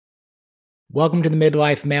Welcome to the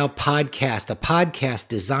Midlife Male Podcast, a podcast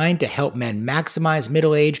designed to help men maximize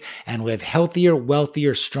middle age and live healthier,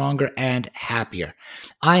 wealthier, stronger, and happier.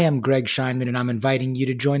 I am Greg Scheinman, and I'm inviting you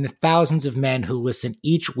to join the thousands of men who listen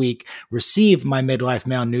each week, receive my Midlife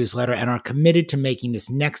Male newsletter, and are committed to making this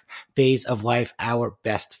next phase of life our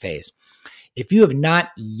best phase. If you have not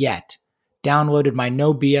yet downloaded my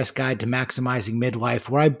No BS Guide to Maximizing Midlife,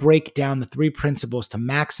 where I break down the 3 principles to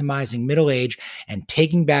maximizing middle age and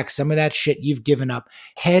taking back some of that shit you've given up,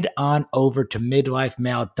 head on over to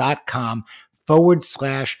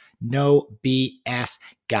midlifemale.com/No BS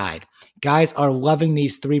Guide. Guys are loving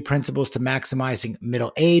these 3 principles to maximizing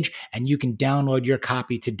middle age, and you can download your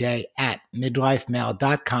copy today at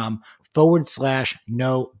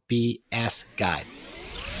midlifemale.com/No BS Guide.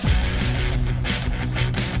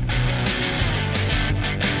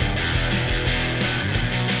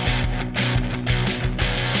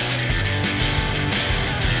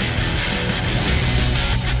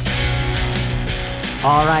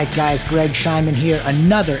 All right, guys, Greg Scheinman here,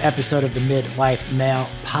 another episode of the Midlife Male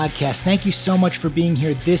Podcast. Thank you so much for being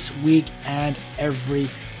here this week and every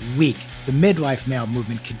week. The Midlife Male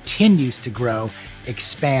movement continues to grow,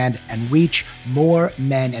 expand, and reach more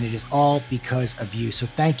men, and it is all because of you. So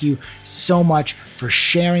thank you so much for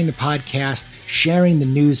sharing the podcast, sharing the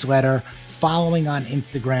newsletter, following on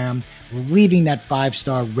Instagram, leaving that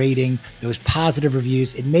 5-star rating, those positive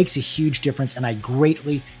reviews. It makes a huge difference, and I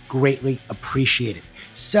greatly appreciate it.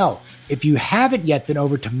 So if you haven't yet been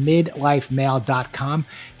over to midlifemale.com,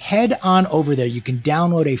 head on over there. You can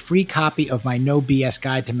download a free copy of my No BS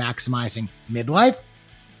Guide to Maximizing Midlife.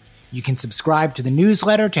 You can subscribe to the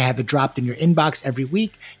newsletter to have it dropped in your inbox every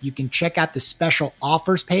week. You can check out the special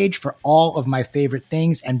offers page for all of my favorite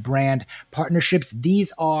things and brand partnerships.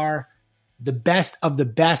 These are the best of the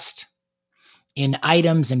best in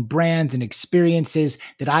items and brands and experiences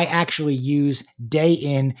that I actually use day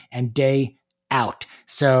in and day out.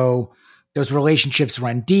 So those relationships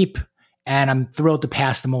run deep, and I'm thrilled to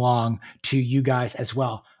pass them along to you guys as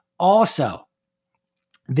well. Also,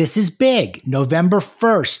 this is big. November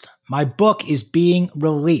 1st, my book is being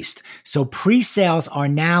released. So pre-sales are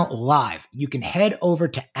now live. You can head over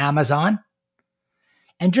to Amazon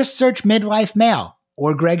and just search Midlife Male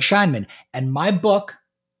or Greg Scheinman, and my book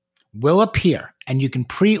will appear, and you can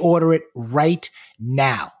pre-order it right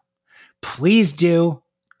now. Please do.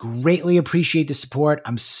 Greatly appreciate the support.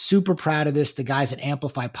 I'm super proud of this. The guys at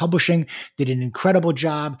Amplify Publishing did an incredible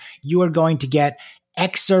job. You are going to get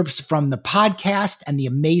excerpts from the podcast and the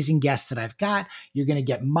amazing guests that I've got. You're going to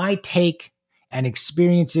get my take and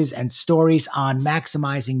experiences and stories on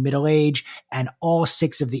maximizing middle age and all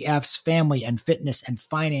 6 of the F's: family and fitness and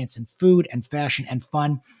finance and food and fashion and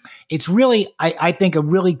fun. It's really, I think, a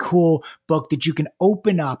really cool book that you can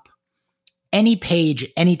open up any page,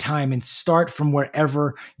 anytime, and start from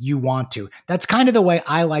wherever you want to. That's kind of the way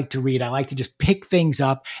I like to read. I like to just pick things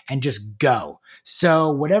up and just go.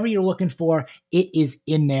 So whatever you're looking for, it is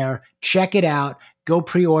in there. Check it out. Go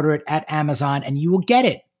pre-order it at Amazon, and you will get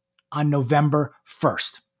it on November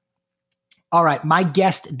 1st. All right, my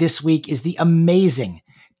guest this week is the amazing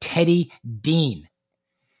Teddy Dean.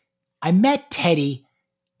 I met Teddy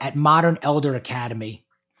at Modern Elder Academy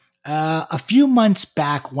a few months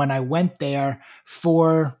back when I went there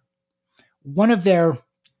for one of their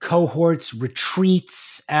cohorts,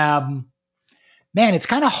 retreats. Man, it's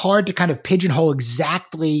kind of hard to kind of pigeonhole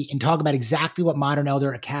exactly and talk about exactly what Modern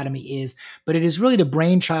Elder Academy is, but it is really the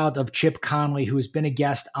brainchild of Chip Conley, who has been a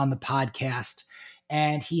guest on the podcast.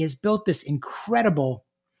 And he has built this incredible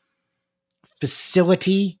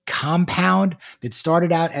facility compound that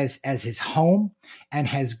started out as his home and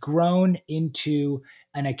has grown into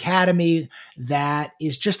an academy that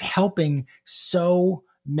is just helping so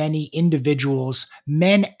many individuals,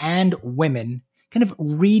 men and women, kind of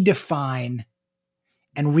redefine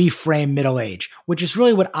and reframe middle age, which is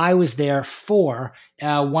really what I was there for.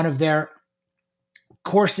 One of their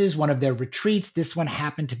courses, one of their retreats. This one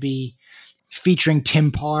happened to be featuring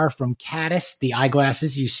Tim Parr from Caddis, the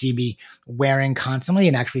eyeglasses you see me wearing constantly,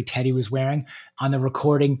 and actually Teddy was wearing on the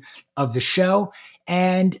recording of the show.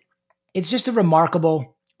 And it's just a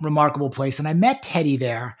remarkable place. And I met Teddy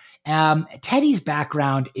there. Teddy's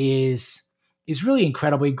background is really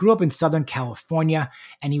incredible. He grew up in Southern California,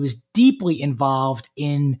 and he was deeply involved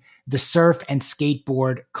in the surf and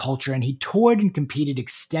skateboard culture. And he toured and competed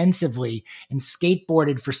extensively and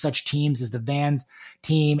skateboarded for such teams as the Vans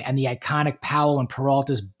team and the iconic Powell and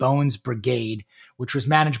Peralta's Bones Brigade, which was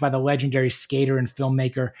managed by the legendary skater and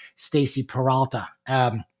filmmaker Stacy Peralta.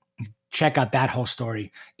 Check out that whole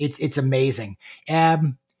story. It's amazing.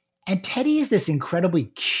 And Teddy is this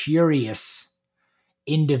incredibly curious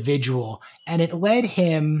individual. And it led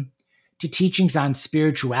him to teachings on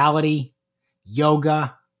spirituality,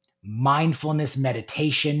 yoga, mindfulness,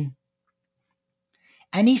 meditation.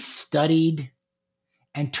 And he studied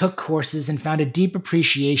and took courses and found a deep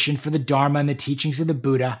appreciation for the Dharma and the teachings of the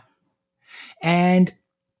Buddha. And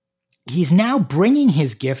he's now bringing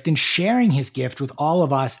his gift and sharing his gift with all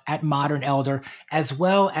of us at Modern Elder, as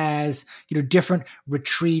well as different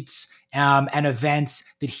retreats and events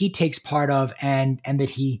that he takes part of and that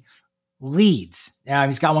he leads.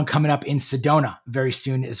 He's got one coming up in Sedona very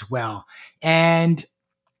soon as well. And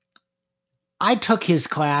I took his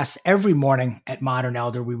class every morning at Modern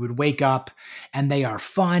Elder. We would wake up and they are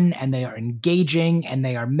fun and they are engaging and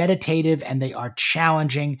they are meditative and they are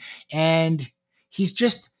challenging. And he's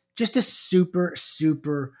just a super,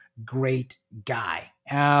 super great guy.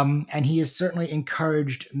 And he has certainly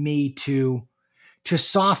encouraged me to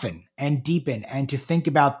soften and deepen and to think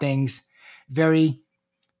about things very,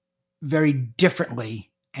 very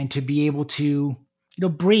differently and to be able to,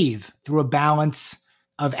 breathe through a balance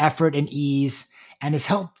of effort and ease, and has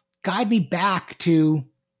helped guide me back to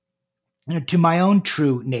my own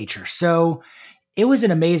true nature. So it was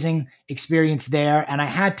an amazing experience there. And I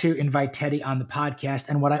had to invite Teddy on the podcast.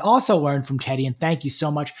 And what I also learned from Teddy, and thank you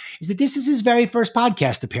so much, is that this is his very first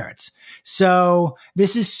podcast appearance. So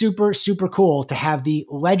this is super, super cool to have the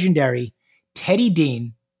legendary Teddy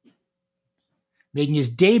Dean making his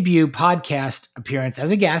debut podcast appearance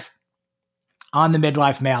as a guest on the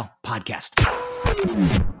Midlife Male podcast.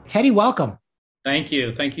 Teddy, welcome. Thank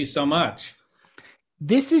you. Thank you so much.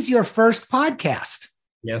 This is your first podcast.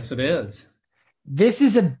 Yes, it is. This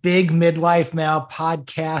is a big Midlife Male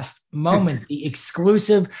podcast moment, the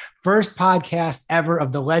exclusive first podcast ever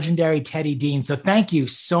of the legendary Teddy Dean. So thank you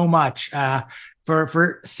so much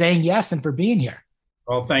for saying yes and for being here.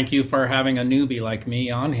 Well, thank you for having a newbie like me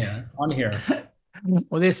on here.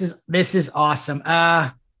 Well, this is awesome.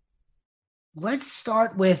 Let's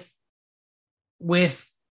start with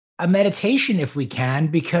a meditation if we can,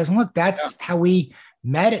 because look, that's how we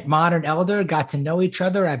met at Modern Elder, got to know each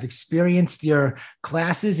other. I've experienced your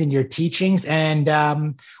classes and your teachings, and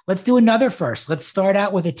let's do another first. Let's start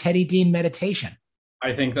out with a Teddy Dean meditation.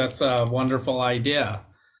 I think that's a wonderful idea.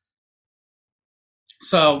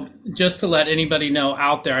 So just to let anybody know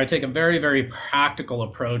out there, I take a very, very practical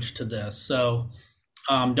approach to this. So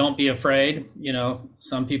don't be afraid.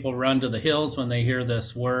 Some people run to the hills when they hear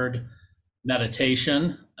this word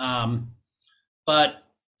meditation. But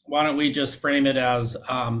why don't we just frame it as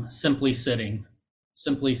simply sitting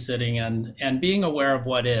and being aware of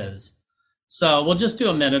what is. So we'll just do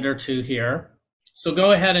a minute or two here. So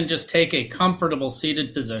go ahead and just take a comfortable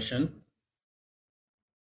seated position.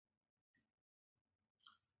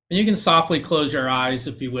 And you can softly close your eyes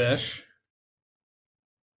if you wish.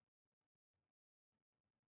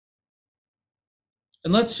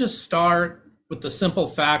 And let's just start with the simple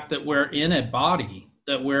fact that we're in a body,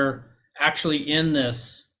 that we're actually in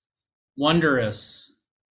this wondrous,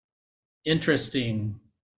 interesting,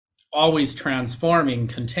 always transforming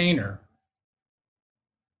container.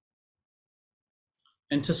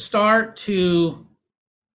 And to start to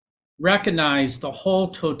recognize the whole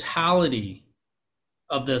totality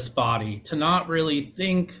of this body, to not really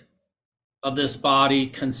think of this body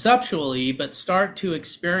conceptually, but start to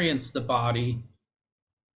experience the body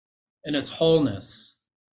in its wholeness.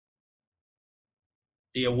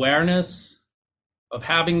 The awareness of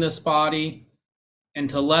having this body, and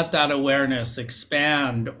to let that awareness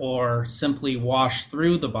expand or simply wash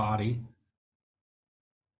through the body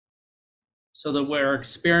so that we're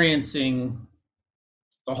experiencing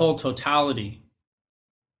the whole totality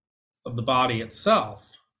of the body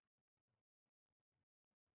itself.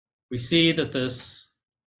 We see that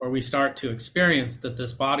we start to experience that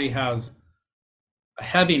this body has a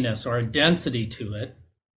heaviness or a density to it.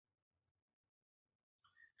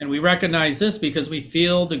 And we recognize this because we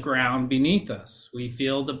feel the ground beneath us. We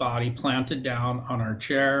feel the body planted down on our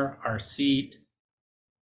chair, our seat.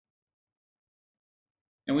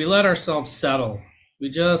 And we let ourselves settle. We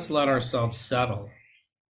just let ourselves settle.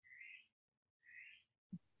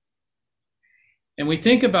 And we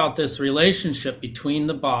think about this relationship between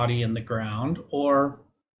the body and the ground, or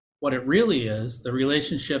what it really is, the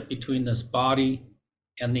relationship between this body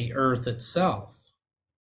and the earth itself.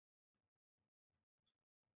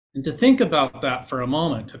 And to think about that for a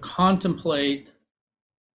moment, to contemplate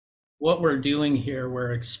what we're doing here.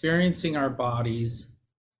 We're experiencing our bodies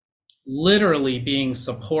literally being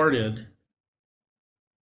supported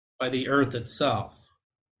by the earth itself,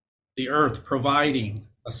 the earth providing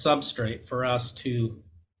a substrate for us to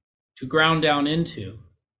ground down into.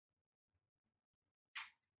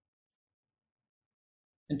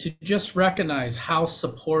 and to just recognize how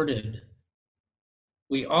supported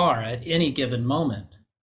we are at any given moment.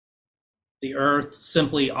 The earth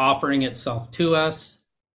simply offering itself to us,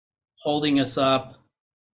 holding us up,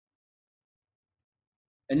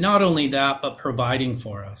 and not only that, but providing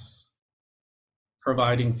for us.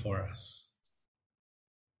 Providing for us.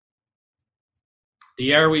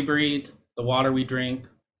 The air we breathe, the water we drink,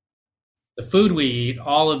 the food we eat,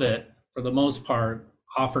 all of it, for the most part,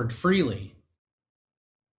 offered freely.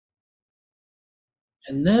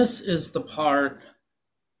 And this is the part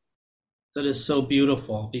that is so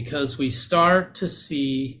beautiful, because we start to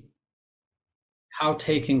see how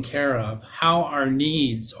taken care of, how our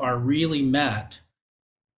needs are really met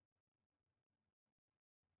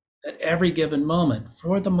at every given moment,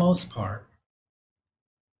 for the most part.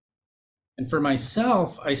 And for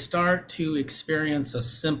myself, I start to experience a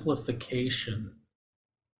simplification.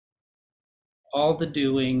 All the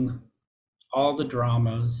doing, all the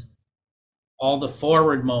dramas, all the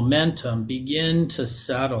forward momentum begin to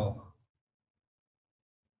settle.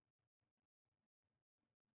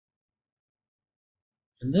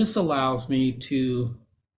 And this allows me to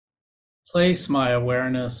place my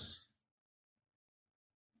awareness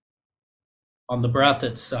on the breath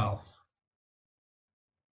itself.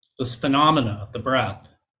 This phenomena, the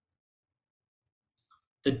breath,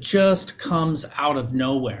 that just comes out of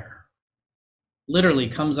nowhere, literally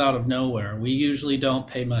comes out of nowhere. We usually don't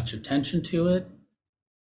pay much attention to it.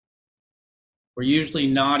 We're usually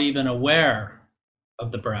not even aware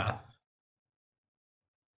of the breath.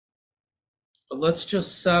 But let's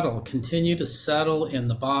just settle, continue to settle in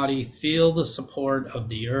the body, feel the support of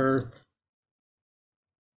the earth,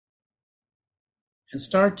 and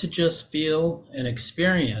start to just feel and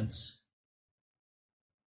experience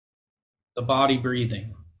the body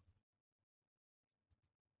breathing,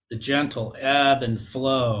 the gentle ebb and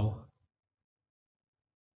flow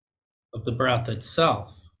of the breath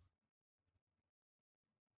itself.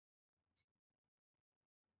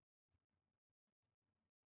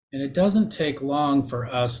 And it doesn't take long for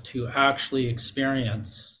us to actually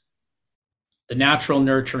experience the natural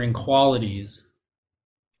nurturing qualities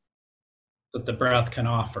that the breath can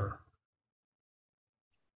offer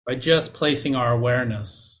by just placing our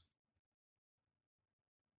awareness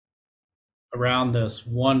around this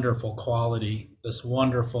wonderful quality, this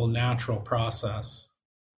wonderful natural process.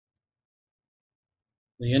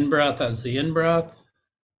 The in-breath as the in-breath,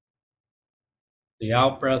 the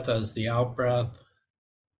out-breath as the out-breath,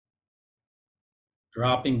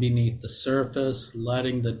 dropping beneath the surface,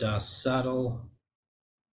 letting the dust settle.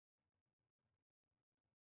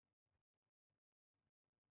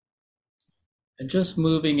 And just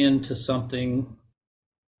moving into something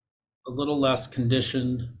a little less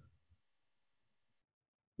conditioned,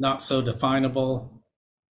 not so definable.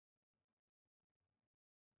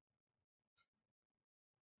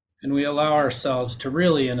 And we allow ourselves to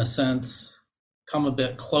really, in a sense, come a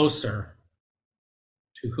bit closer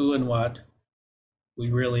to who and what we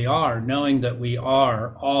really are, knowing that we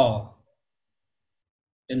are all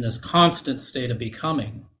in this constant state of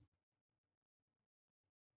becoming.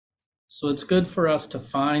 So it's good for us to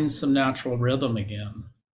find some natural rhythm again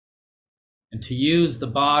and to use the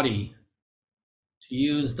body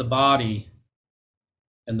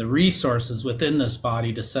and the resources within this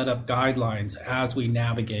body to set up guidelines as we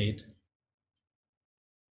navigate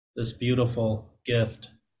this beautiful gift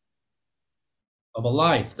of a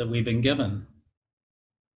life that we've been given.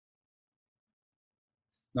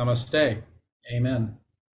 Namaste. Amen.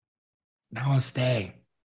 Namaste.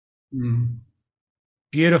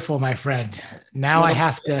 Beautiful, my friend. Now I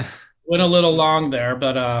have to. Went a little long there,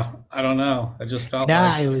 but I don't know. I just felt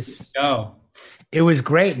like it was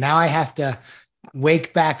great. Now I have to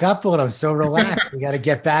wake back up a little. I'm so relaxed. We got to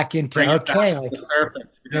get back into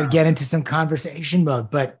get into some conversation mode.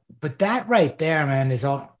 But that right there, man, is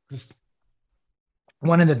all just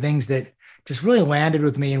one of the things that just really landed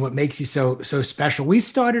with me and what makes you so special. We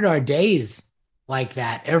started our days like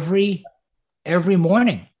that every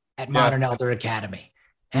morning at Modern Elder Academy.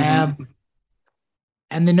 And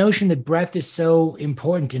the notion that breath is so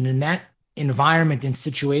important, and in that environment and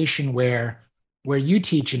situation where you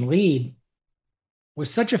teach and lead, was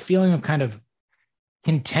such a feeling of kind of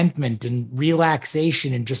contentment and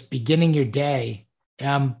relaxation and just beginning your day.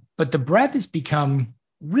 But the breath has become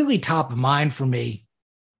really top of mind for me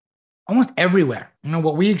almost everywhere. You know,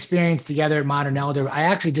 what we experienced together at Modern Elder, I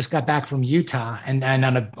actually just got back from Utah and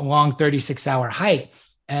on a long 36-hour hike.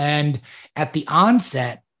 And at the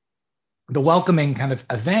onset, the welcoming kind of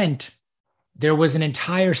event, there was an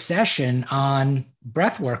entire session on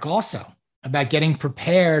breath work also. about getting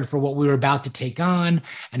prepared for what we were about to take on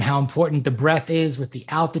and how important the breath is with the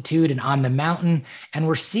altitude and on the mountain. And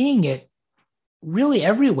we're seeing it really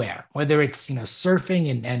everywhere, whether it's,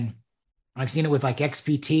 surfing and I've seen it with like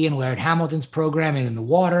XPT and Laird Hamilton's programming in the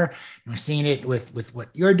water. And we're seeing it with what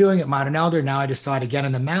you're doing at Modern Elder. Now I just saw it again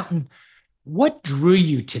on the mountain. What drew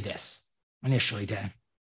you to this initially, Dan?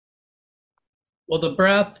 Well, the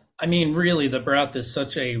breath, really the breath is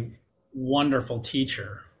such a wonderful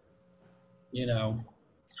teacher,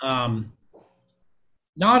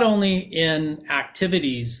 not only in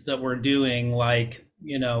activities that we're doing, like,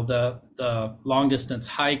 the long distance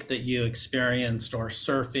hike that you experienced, or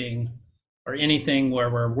surfing, or anything where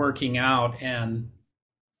we're working out and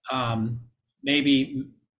maybe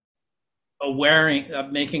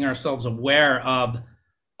making ourselves aware of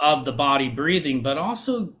the body breathing, but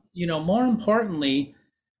also, more importantly,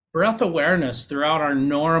 breath awareness throughout our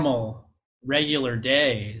normal, regular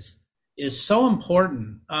days is so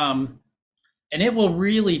important. And it will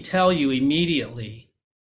really tell you immediately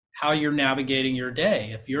how you're navigating your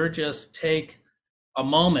day. If you're just take a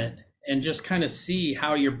moment and just kind of see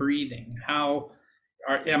how you're breathing,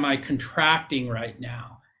 am I contracting right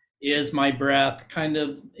now? Is my breath kind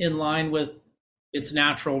of in line with its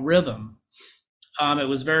natural rhythm? It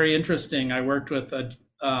was very interesting. I worked with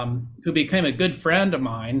who became a good friend of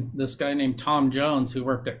mine, this guy named Tom Jones, who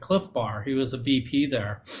worked at Cliff Bar. He was a VP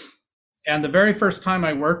there. And the very first time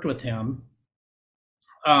I worked with him,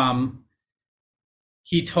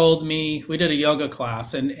 he told me, we did a yoga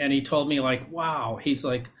class, and he told me, like, wow, he's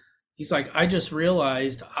like, I just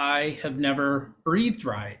realized I have never breathed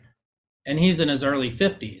right. And he's in his early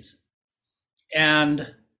 50s.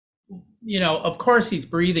 And, of course he's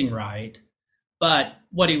breathing right. But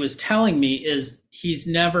what he was telling me is he's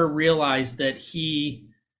never realized that he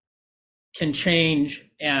can change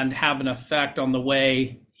and have an effect on the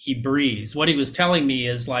way he breathes. What he was telling me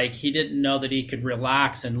is, like, he didn't know that he could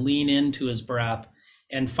relax and lean into his breath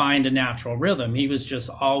and find a natural rhythm. He was just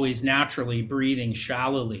always naturally breathing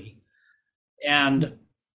shallowly. And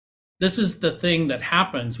this is the thing that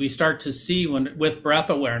happens. We start to see, with breath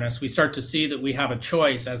awareness, we start to see that we have a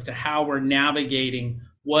choice as to how we're navigating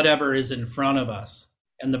whatever is in front of us.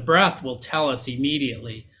 And the breath will tell us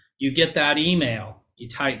immediately. You get that email, you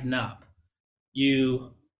tighten up.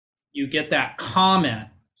 You get that comment,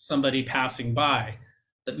 somebody passing by,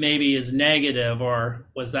 that maybe is negative, or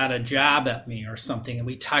was that a jab at me or something, and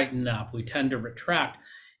we tighten up, we tend to retract.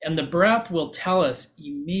 And the breath will tell us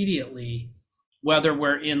immediately whether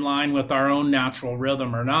we're in line with our own natural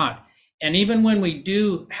rhythm or not. And even when we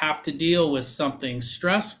do have to deal with something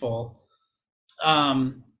stressful,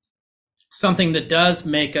 something that does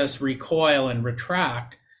make us recoil and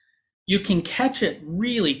retract, you can catch it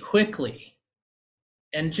really quickly.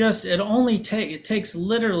 And just, it takes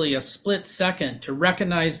literally a split second to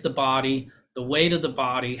recognize the body, the weight of the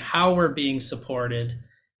body, how we're being supported,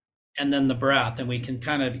 and then the breath. And we can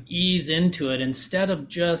kind of ease into it instead of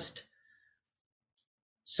just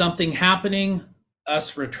something happening,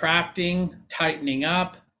 us retracting, tightening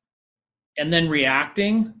up, and then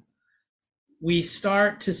reacting. We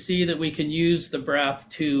start to see that we can use the breath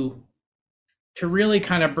to really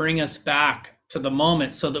kind of bring us back to the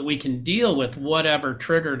moment, so that we can deal with whatever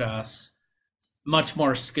triggered us much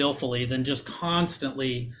more skillfully than just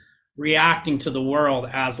constantly reacting to the world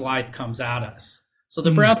as life comes at us. So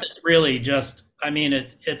the breath is really just,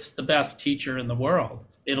 it's the best teacher in the world.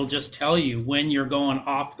 It'll just tell you when you're going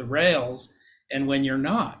off the rails and when you're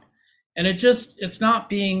not. And it's not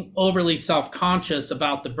being overly self-conscious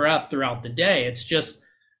about the breath throughout the day. It's just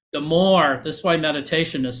this is why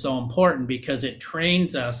meditation is so important, because it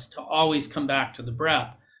trains us to always come back to the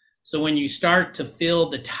breath. So when you start to feel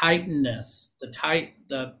the tightness,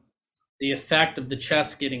 the effect of the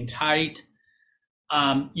chest getting tight,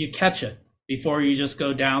 you catch it before you just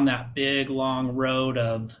go down that big, long road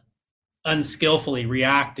of unskillfully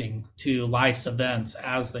reacting to life's events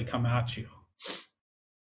as they come at you.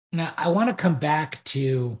 Now, I want to come back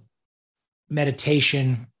to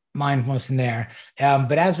meditation, mindfulness in there.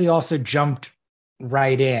 But as we also jumped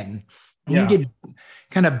right in, we could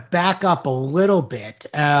kind of back up a little bit,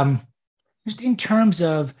 just in terms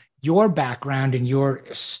of your background and your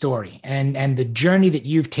story and the journey that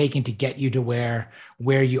you've taken to get you to where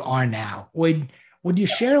you are now. Would you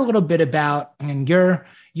share a little bit about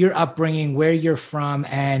your upbringing, where you're from,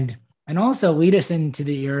 and also lead us into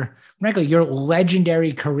your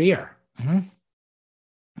legendary career? Mm-hmm.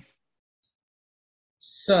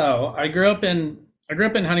 So I grew up in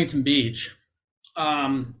Huntington Beach.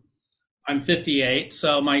 I'm 58,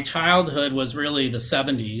 so my childhood was really the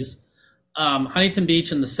 70s. Huntington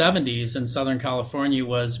Beach in the 70s in Southern California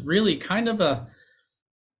was really kind of a,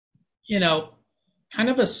 kind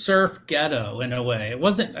of a surf ghetto in a way. It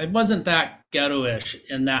wasn't that ghetto-ish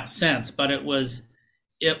in that sense, but it was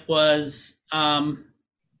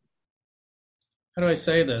how do I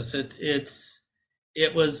say this?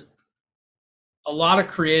 It was a lot of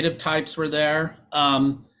creative types were there.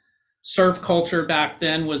 Surf culture back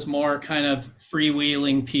then was more kind of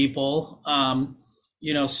freewheeling people.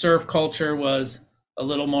 Surf culture was a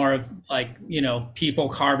little more of like, people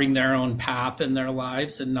carving their own path in their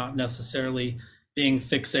lives and not necessarily being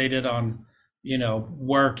fixated on,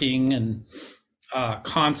 working and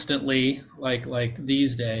constantly like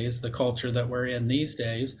these days, the culture that we're in these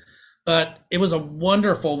days. But it was a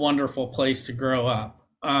wonderful, wonderful place to grow up.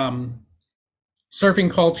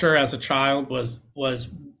 Surfing culture as a child was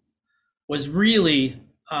really,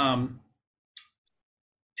 and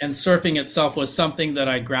surfing itself was something that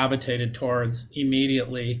I gravitated towards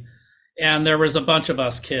immediately. And there was a bunch of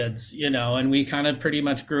us kids, and we kind of pretty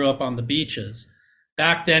much grew up on the beaches.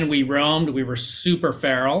 Back then we roamed, we were super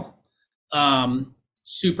feral,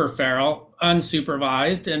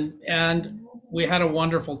 unsupervised, and we had a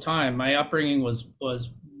wonderful time. My upbringing was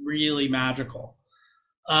really magical.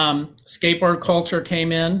 Skateboard culture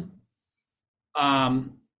came in. I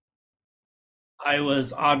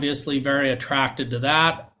was obviously very attracted to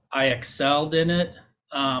that. I excelled in it.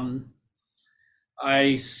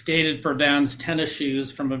 I skated for Vans tennis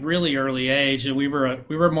shoes from a really early age, and we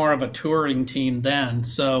were more of a touring team then.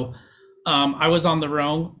 So I was on the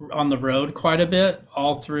road quite a bit,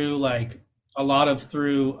 all through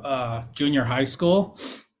through junior high school.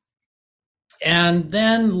 And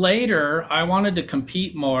then later, I wanted to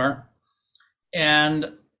compete more,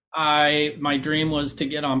 and my dream was to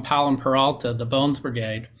get on Powell and Peralta, the Bones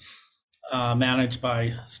Brigade, managed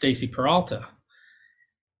by Stacy Peralta.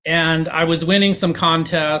 And I was winning some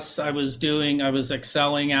contests. I was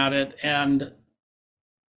excelling at it, and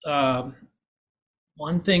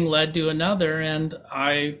one thing led to another, and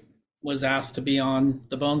I was asked to be on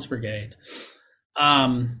the Bones Brigade.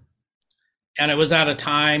 And it was at a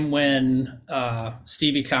time when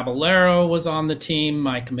Stevie Caballero was on the team,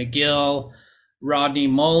 Mike McGill, Rodney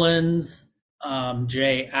Mullins,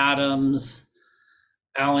 Jay Adams,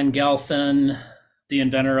 Alan Gelfin, the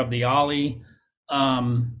inventor of the Ollie,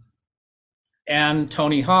 and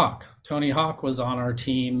Tony Hawk. Tony Hawk was on our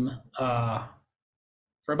team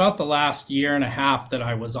for about the last year and a half that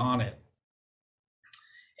I was on it.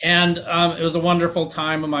 And it was a wonderful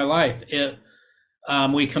time of my life.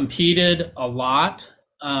 We competed a lot.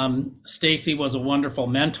 Stacy was a wonderful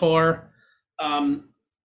mentor.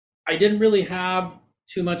 I didn't really have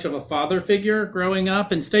too much of a father figure growing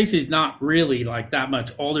up, and Stacy's not really like that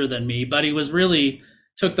much older than me, but he was really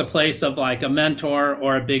took the place of like a mentor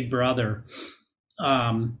or a big brother.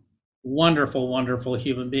 Wonderful, wonderful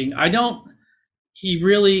human being. He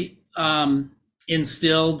really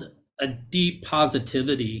instilled a deep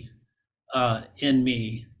positivity in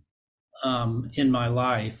me, in my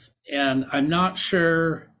life. And I'm not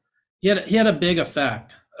sure, he had a big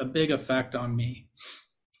effect on me,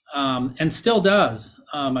 and still does.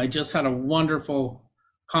 I just had a wonderful,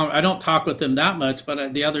 I don't talk with him that much,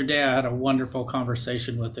 but the other day I had a wonderful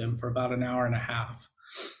conversation with him for about an hour and a half.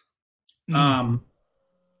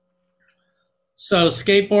 So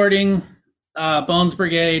skateboarding, Bones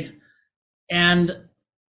Brigade, and a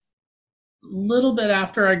little bit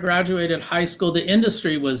after I graduated high school, the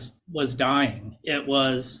industry was dying. It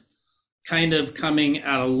was kind of coming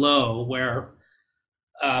at a low where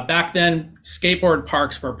back then skateboard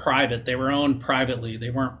parks were private. They were owned privately. They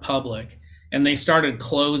weren't public. And they started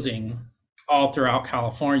closing all throughout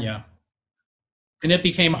California. And it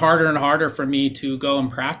became harder and harder for me to go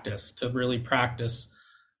and to really practice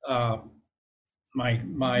my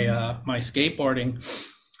skateboarding.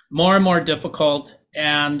 More and more difficult.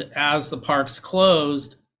 And as the parks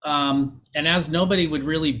closed, and as nobody would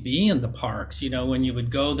really be in the parks, when you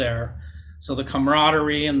would go there, so the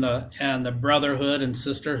camaraderie and the brotherhood and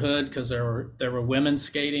sisterhood, because there were women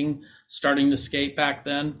starting to skate back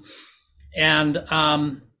then, and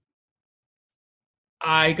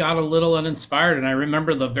I got a little uninspired. And I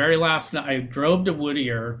remember the very last night I drove to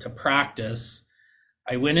Whittier to practice.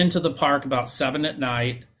 I went into the park about 7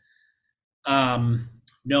 p.m.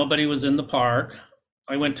 Nobody was in the park.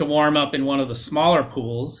 I went to warm up in one of the smaller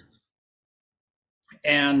pools,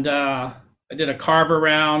 and I did a carve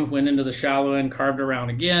around, went into the shallow end, carved around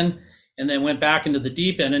again, and then went back into the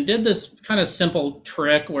deep end and did this kind of simple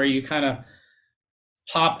trick where you kind of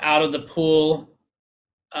pop out of the pool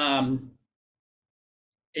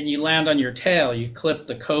and you land on your tail. You clip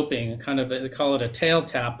the coping, kind of, they call it a tail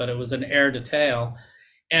tap, but it was an air to tail.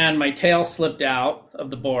 And my tail slipped out of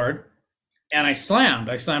the board, and I slammed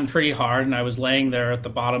pretty hard. And I was laying there at the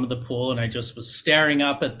bottom of the pool, and I just was staring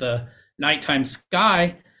up at the nighttime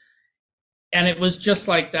sky. And it was just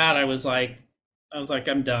like that. I was like,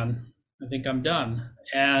 I'm done. I think I'm done.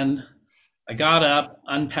 And I got up,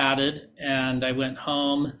 unpadded, and I went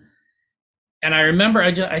home. And I remember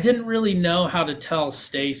I didn't really know how to tell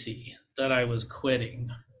Stacy that I was quitting.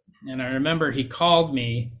 And I remember he called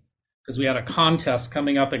me because we had a contest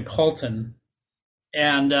coming up in Colton.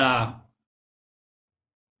 And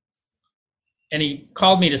he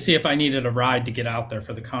called me to see if I needed a ride to get out there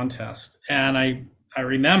for the contest. And I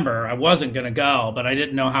remember I wasn't going to go, but I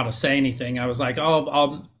didn't know how to say anything. I was like,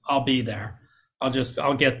 oh, I'll be there.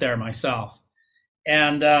 I'll get there myself.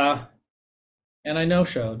 And I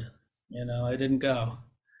no-showed, I didn't go.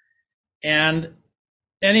 And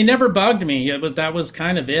he never bugged me, but that was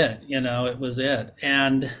kind of it, it was it.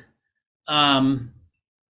 And,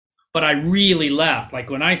 but I really left. Like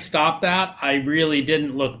when I stopped that, I really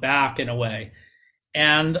didn't look back in a way.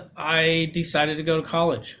 And I decided to go to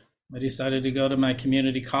college. I decided to go to my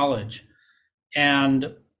community college.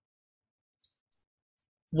 And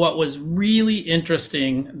what was really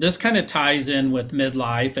interesting, this kind of ties in with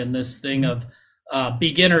midlife and this thing of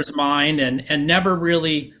beginner's mind and never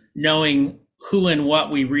really knowing who and what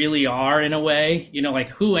we really are in a way, like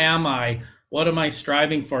who am I? What am I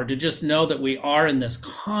striving for? To just know that we are in this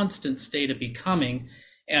constant state of becoming,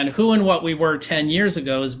 and who and what we were 10 years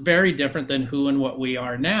ago is very different than who and what we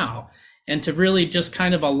are now. And to really just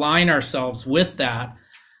kind of align ourselves with that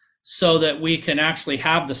so that we can actually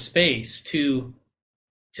have the space to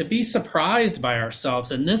be surprised by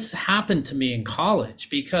ourselves. And this happened to me in college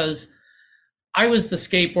because I was the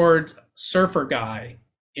skateboard surfer guy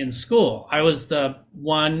in school. I was the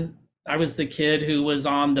kid who was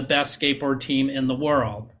on the best skateboard team in the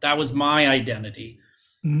world. That was my identity.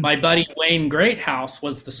 Mm-hmm. My buddy Wayne Greathouse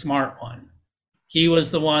was the smart one. He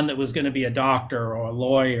was the one that was going to be a doctor or a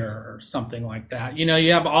lawyer or something like that. You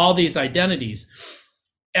have all these identities.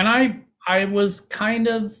 And I was kind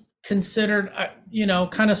of considered,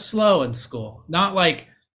 kind of slow in school. Not like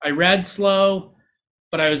I read slow,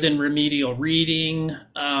 but I was in remedial reading.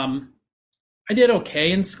 I did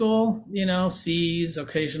okay in school, C's,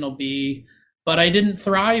 occasional B, but I didn't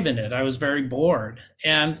thrive in it. I was very bored.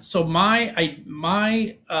 And so my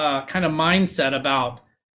kind of mindset about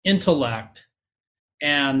intellect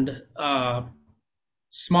and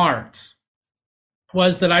smarts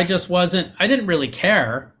was that I didn't really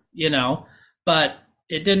care, but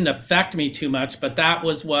it didn't affect me too much. But that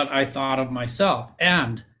was what I thought of myself.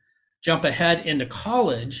 And jump ahead into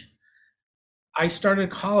college. I started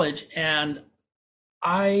college and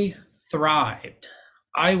I thrived.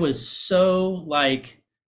 I was so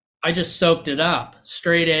I just soaked it up.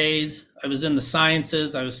 Straight A's. I was in the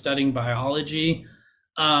sciences. I was studying biology.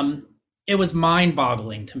 It was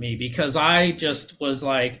mind-boggling to me because I just was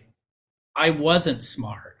like, I wasn't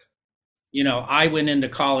smart. I went into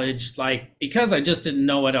college because I just didn't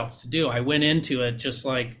know what else to do. I went into it just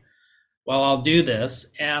like, well, I'll do this.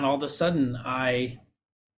 And all of a sudden I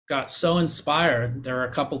got so inspired. There are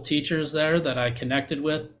a couple teachers there that I connected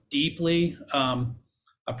with deeply.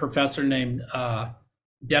 A professor named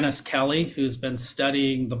Dennis Kelly, who's been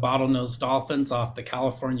studying the bottlenose dolphins off the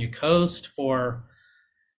California coast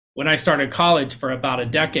when I started college for about a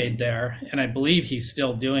decade there. And I believe he's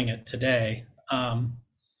still doing it today.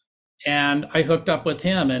 And I hooked up with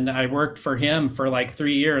him and I worked for him for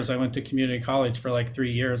 3 years. I went to community college for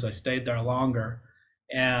 3 years. I stayed there longer.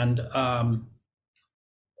 And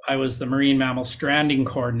I was the marine mammal stranding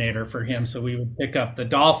coordinator for him. So we would pick up the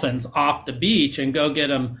dolphins off the beach and go get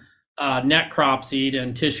them necropsied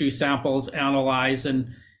and tissue samples analyzed.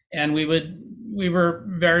 And we were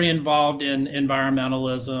very involved in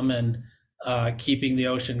environmentalism and keeping the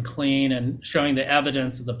ocean clean and showing the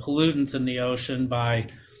evidence of the pollutants in the ocean by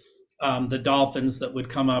the dolphins that would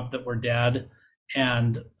come up that were dead,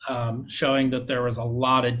 and showing that there was a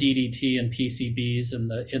lot of DDT and PCBs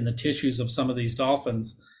in the tissues of some of these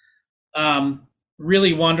dolphins.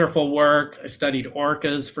 Really wonderful work. I studied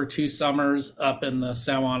orcas for 2 summers up in the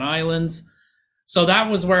Saiwan Islands. So that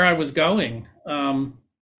was where I was going.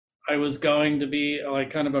 I was going to be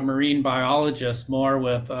kind of a marine biologist, more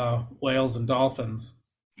with whales and dolphins.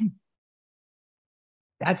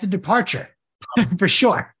 That's a departure for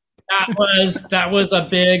sure. That was a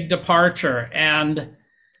big departure, and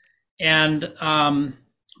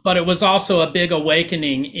but it was also a big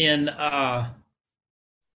awakening in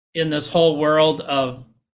this whole world of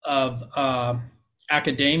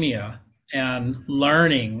academia and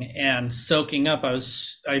learning and soaking up.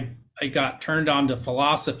 I got turned on to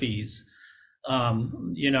philosophies.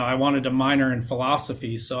 I wanted to minor in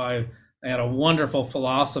philosophy, so I had a wonderful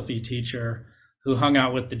philosophy teacher who hung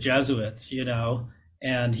out with the Jesuits,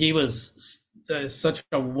 and he was such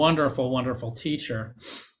a wonderful, wonderful teacher.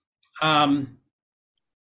 And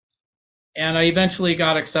I eventually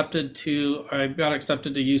got accepted to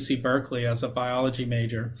UC Berkeley as a biology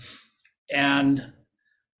major.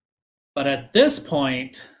 But at this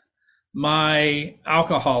point, my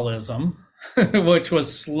alcoholism, which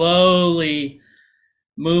was slowly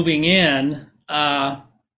moving in,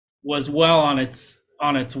 was well on its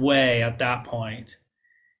way at that point.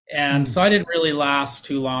 And so I didn't really last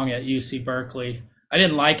too long at UC Berkeley. I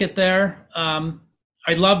didn't like it there. I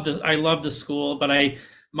loved the school, but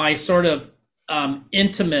my sort of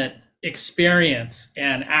intimate experience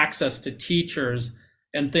and access to teachers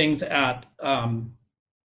and things at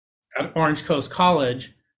Orange Coast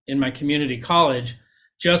College, in my community college,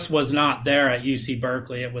 just was not there at UC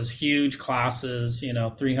Berkeley. It was huge classes,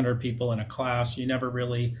 300 people in a class. You never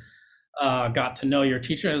really got to know your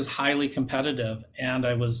teacher. It was highly competitive, and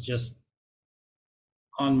I was just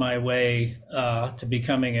on my way to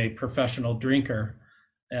becoming a professional drinker.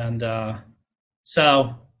 And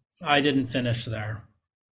so I didn't finish there.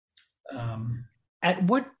 At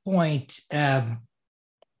what point,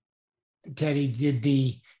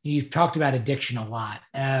 Teddy, you've talked about addiction a lot.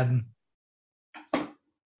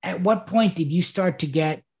 At what point did you start to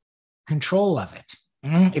get control of it?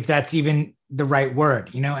 If that's even the right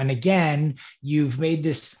word, and again, you've made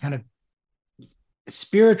this kind of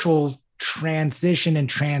spiritual transition and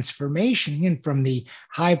transformation from the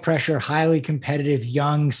high pressure, highly competitive,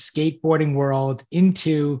 young skateboarding world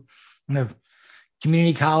into kind of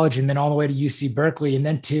community college, and then all the way to UC Berkeley, and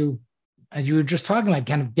then to, as you were just talking, like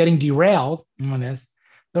kind of getting derailed on this,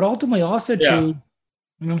 but ultimately also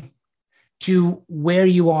to where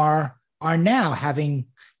you are now, having,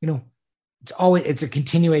 it's a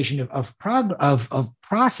continuation of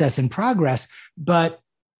process and progress, but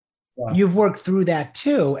you've worked through that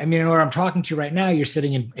too. I mean, where I'm talking to you right now, you're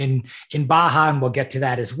sitting in Baja, and we'll get to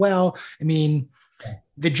that as well. I mean,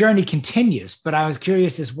 the journey continues, but I was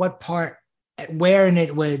curious as where in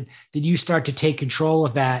it did you start to take control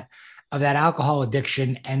of that alcohol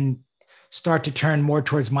addiction and start to turn more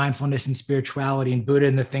towards mindfulness and spirituality and Buddha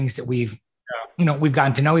and the things that we've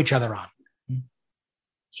gotten to know each other on?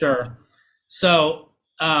 Sure. So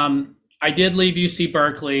I did leave UC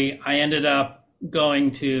Berkeley. I ended up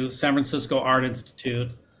going to San Francisco Art Institute.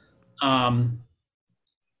 And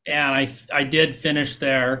I did finish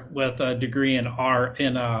there with a degree in art,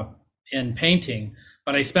 in painting,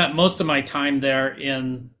 but I spent most of my time there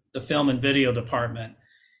in the film and video department.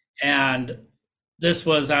 And this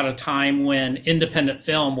was at a time when independent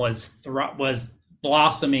film was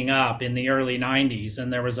blossoming up in the early 90s.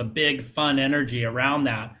 And there was a big fun energy around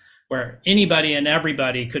that, where anybody and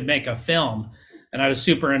everybody could make a film. And I was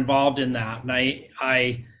super involved in that. And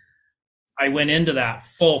I went into that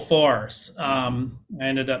full force. I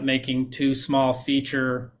ended up making 2 small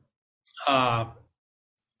feature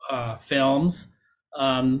films.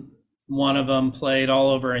 One of them played all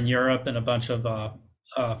over in Europe and a bunch of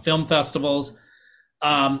film festivals.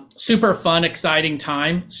 Super fun, exciting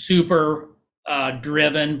time, super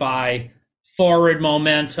driven by forward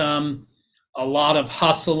momentum, a lot of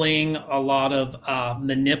hustling, a lot of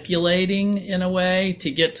manipulating in a way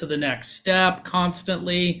to get to the next step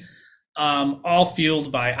constantly, all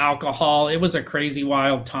fueled by alcohol. It was a crazy,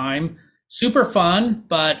 wild time. Super fun,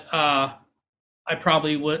 but I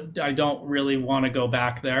don't really want to go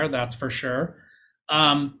back there, that's for sure.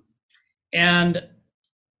 And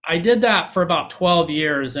I did that for about 12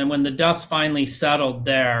 years. And when the dust finally settled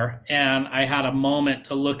there, and I had a moment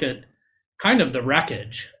to look at kind of the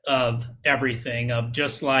wreckage of everything, of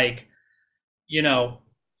just like,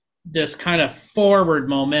 this kind of forward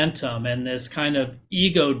momentum and this kind of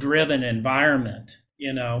ego-driven environment,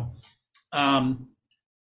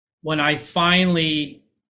 when I finally,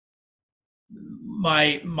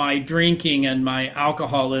 my drinking and my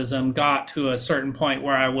alcoholism got to a certain point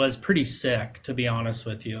where I was pretty sick, to be honest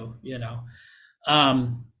with you, a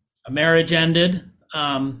marriage ended,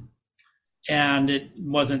 and it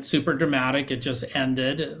wasn't super dramatic. It just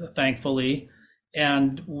ended, thankfully.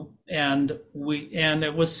 And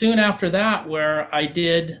it was soon after that where I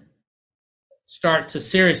did start to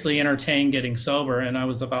seriously entertain getting sober, and I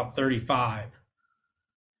was about 35.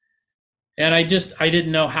 And I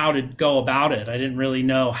didn't know how to go about it. I didn't really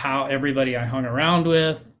know how everybody I hung around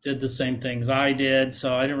with did the same things I did.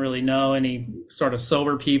 So I didn't really know any sort of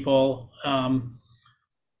sober people.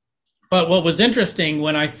 But what was interesting,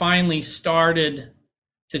 when I finally started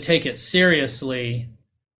to take it seriously,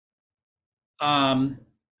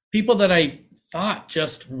 people that I thought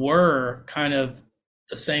just were kind of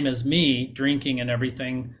the same as me, drinking and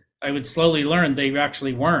everything, I would slowly learn they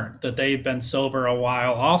actually weren't, that they'd been sober a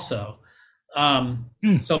while also.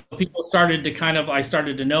 So people started to I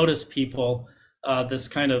started to notice people, this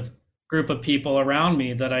kind of group of people around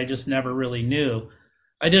me that I just never really knew.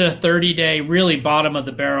 I did a 30-day, really bottom of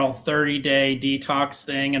the barrel 30-day detox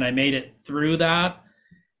thing, and I made it through that.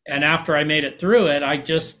 And after I made it through it,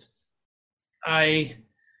 I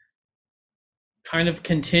kind of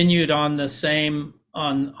continued on the same,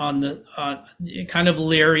 kind of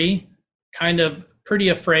leery, kind of pretty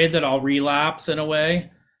afraid that I'll relapse in a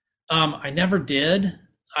way. I never did.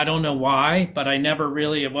 I don't know why, but I never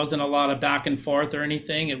really, it wasn't a lot of back and forth or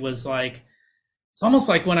anything. It was like, it's almost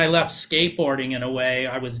like when I left skateboarding in a way,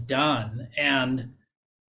 I was done. And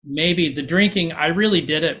maybe the drinking, I really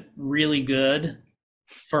did it really good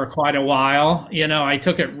for quite a while. I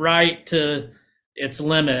took it right to its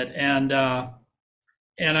limit, and I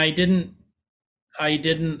didn't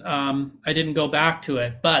go back to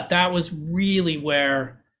it. But that was really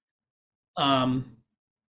where the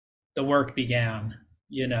work began.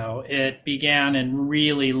 It began in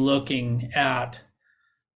really looking at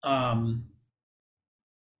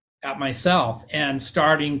myself and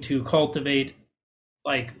starting to cultivate,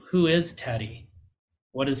 like, who is Teddy?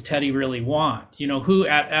 What does Teddy really want? Who,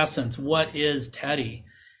 at essence, what is Teddy?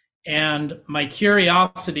 And my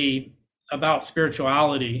curiosity about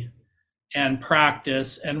spirituality and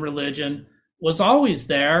practice and religion was always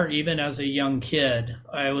there, even as a young kid.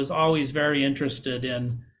 I was always very interested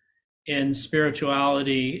in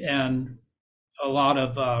spirituality and a lot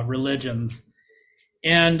of religions.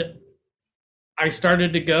 And I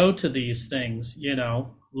started to go to these things,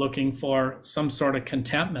 looking for some sort of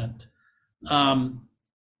contentment.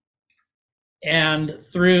 And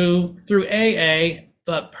through AA,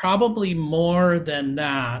 but probably more than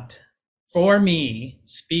that, for me,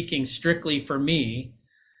 speaking strictly for me,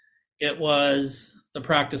 it was the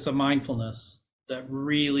practice of mindfulness that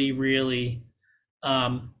really, really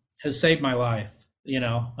has saved my life.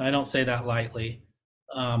 I don't say that lightly.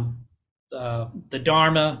 The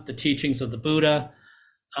Dharma, the teachings of the Buddha,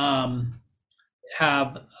 has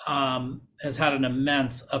had an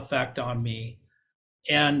immense effect on me.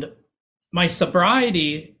 And my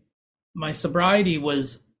sobriety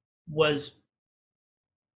was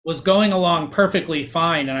going along perfectly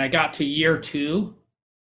fine, and I got to year 2,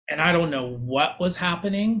 and I don't know what was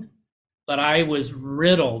happening, but I was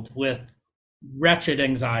riddled with wretched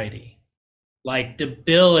anxiety, like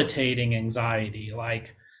debilitating anxiety,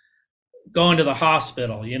 like going to the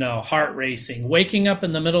hospital, heart racing, waking up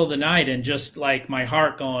in the middle of the night and just like my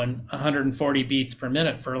heart going 140 beats per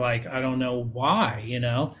minute for like, I don't know why,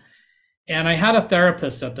 And I had a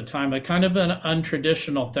therapist at the time, a kind of an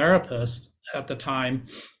untraditional therapist at the time.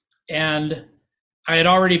 And I had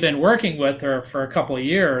already been working with her for a couple of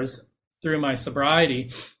years through my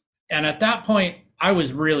sobriety. And at that point, I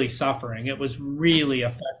was really suffering. It was really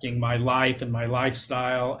affecting my life and my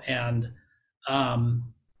lifestyle. And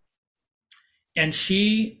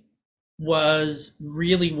she was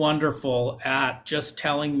really wonderful at just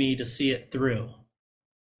telling me to see it through,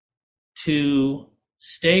 to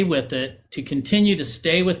stay with it, to continue to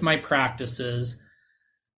stay with my practices,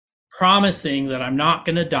 promising that I'm not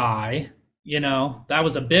going to die. That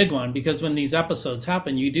was a big one, because when these episodes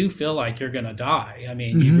happen, you do feel like you're going to die. I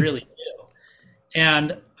mean, you really do.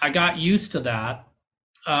 And I got used to that.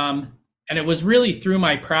 And it was really through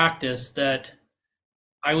my practice that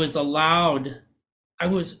I was allowed,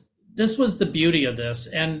 this was the beauty of this.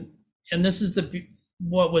 And this is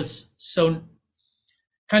what was so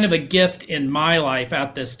kind of a gift in my life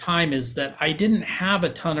at this time, is that I didn't have a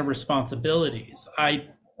ton of responsibilities. I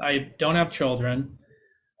don't have children.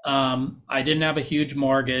 I didn't have a huge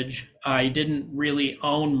mortgage. I didn't really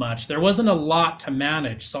own much. There wasn't a lot to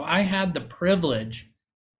manage. So I had the privilege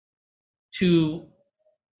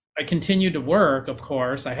I continued to work, of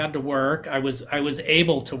course. I had to work. I was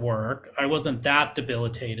able to work. I wasn't that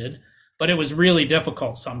debilitated, but it was really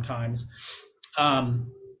difficult sometimes.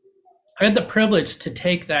 I had the privilege to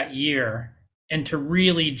take that year and to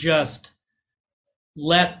really just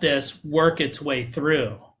let this work its way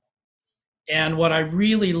through. And what I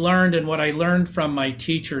really learned, and what I learned from my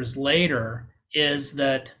teachers later, is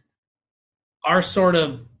that our sort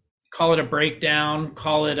of, call it a breakdown,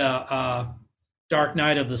 call it a dark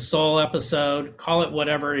night of the soul episode, call it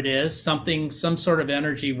whatever it is, some sort of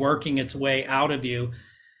energy working its way out of you.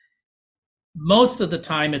 Most of the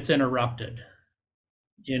time it's interrupted.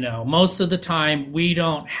 Most of the time we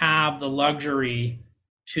don't have the luxury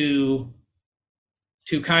to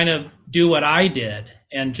kind of do what I did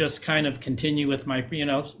and just kind of continue with my,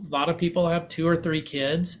 a lot of people have 2 or 3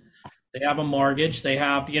 kids. They have a mortgage. They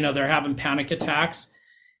have, they're having panic attacks,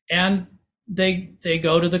 and they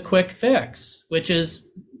go to the quick fix, which is,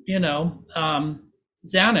 Xanax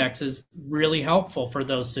is really helpful for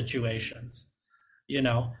those situations,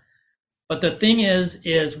 But the thing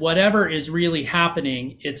is whatever is really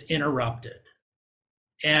happening, it's interrupted.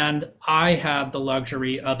 And I had the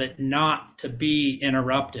luxury of it not to be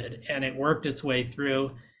interrupted, and it worked its way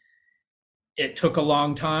through. It took a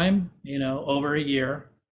long time, over a year.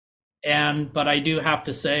 But I do have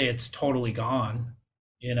to say it's totally gone.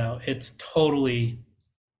 It's totally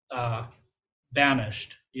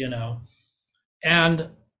vanished, and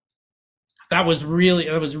that was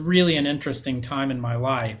really an interesting time in my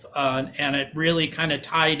life. And it really kind of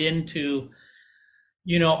tied into,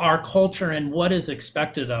 our culture and what is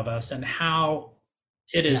expected of us and how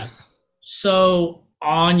it is so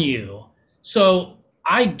on you. So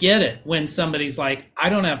I get it when somebody's like, I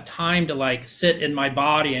don't have time to sit in my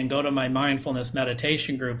body and go to my mindfulness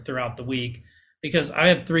meditation group throughout the week because I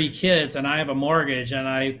have 3 kids and I have a mortgage and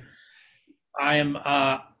I'm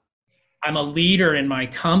a leader in my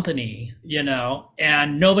company,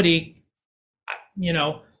 and nobody,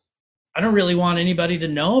 I don't really want anybody to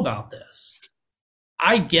know about this.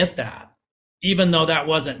 I get that, even though that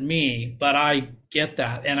wasn't me, but I get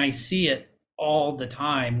that. And I see it all the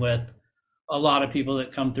time with a lot of people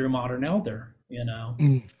that come through Modern Elder,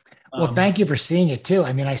 Well, thank you for seeing it too.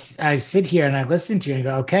 I mean, I sit here and I listen to you and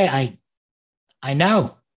go, okay, I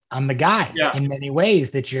know I'm the guy in many ways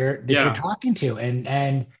that you're talking to.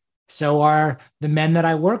 And so are the men that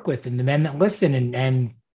I work with and the men that listen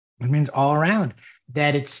and it means all around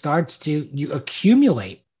that it starts to, you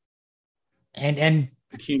accumulate and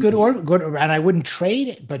good, and I wouldn't trade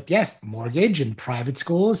it, but yes, mortgage and private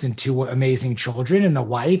schools and 2 amazing children and the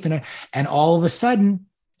wife and all of a sudden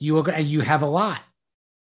you have a lot.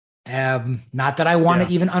 Not that I want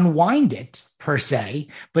to even unwind it per se,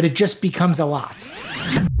 but it just becomes a lot.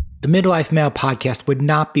 The Midlife Male podcast would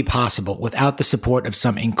not be possible without the support of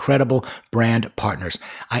some incredible brand partners.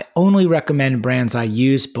 I only recommend brands I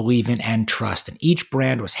use, believe in, and trust, and each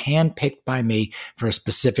brand was handpicked by me for a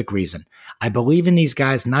specific reason. I believe in these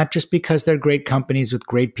guys not just because they're great companies with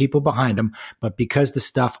great people behind them, but because the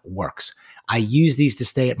stuff works. I use these to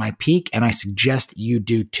stay at my peak, and I suggest you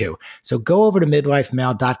do too. So go over to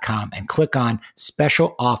midlifemale.com and click on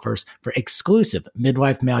special offers for exclusive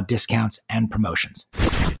Midlife Male discounts and promotions.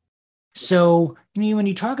 So, when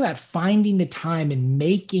you talk about finding the time and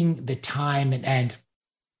making the time and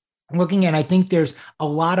looking at, I think there's a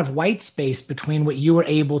lot of white space between what you were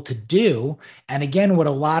able to do. And again, what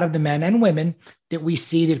a lot of the men and women that we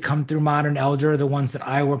see that come through Modern Elder are the ones that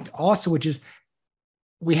I worked also, which is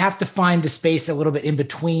we have to find the space a little bit in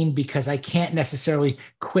between because I can't necessarily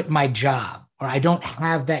quit my job, or I don't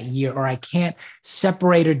have that year, or I can't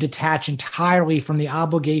separate or detach entirely from the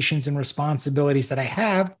obligations and responsibilities that I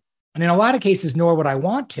have. And in a lot of cases, nor would I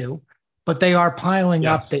want to, but they are piling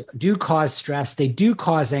up. They do cause stress. They do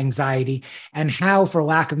cause anxiety. And how, for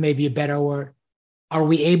lack of maybe a better word, are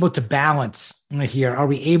we able to balance here? Are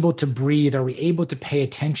we able to breathe? Are we able to pay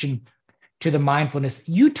attention to the mindfulness?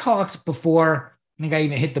 You talked before, I think I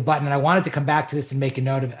even hit the button, and I wanted to come back to this and make a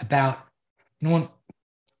note about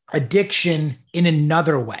addiction in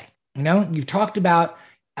another way. You've talked about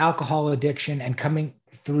alcohol addiction and coming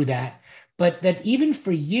through that. But that even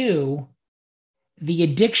for you, the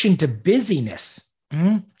addiction to busyness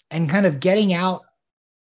and kind of getting out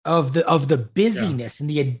of the busyness and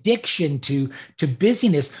the addiction to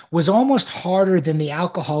busyness was almost harder than the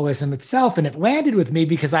alcoholism itself. And it landed with me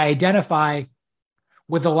because I identify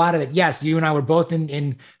with a lot of it. Yes, you and I were both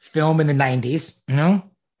in film in the 90s.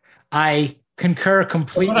 I concur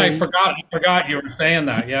completely. I forgot you were saying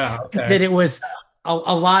that. Yeah. Okay. That it was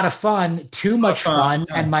a lot of fun, too much fun,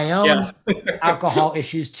 and my own alcohol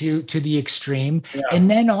issues to the extreme. Yeah.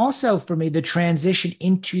 And then also for me, the transition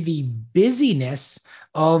into the busyness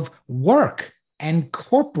of work and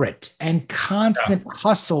corporate and constant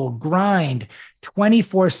hustle, grind,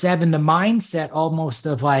 24/7, the mindset almost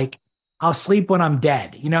of I'll sleep when I'm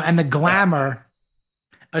dead, and the glamour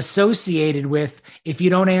associated with, if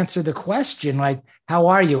you don't answer the question, how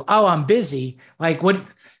are you? Oh, I'm busy. What?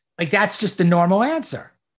 That's just the normal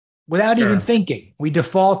answer without even thinking. We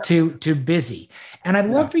default to busy. And I'd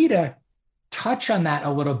love for you to touch on that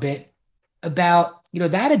a little bit about,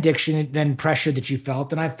 that addiction and then pressure that you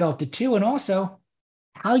felt, and I felt it too. And also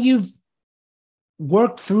how you've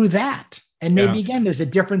worked through that. And maybe again, there's a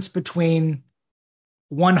difference between,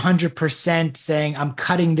 100% saying I'm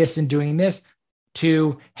cutting this and doing this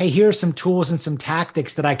to, hey, here are some tools and some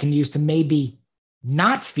tactics that I can use to maybe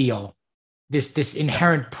not feel this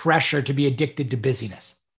inherent pressure to be addicted to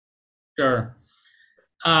busyness? Sure.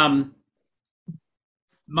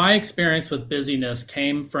 My experience with busyness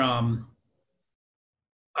came from,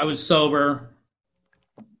 I was sober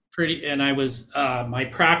and I was, my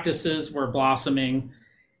practices were blossoming,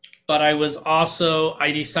 but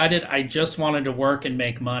I decided I just wanted to work and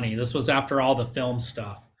make money. This was after all the film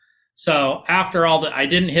stuff. So after all I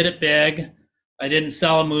didn't hit it big. I didn't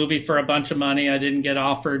sell a movie for a bunch of money. I didn't get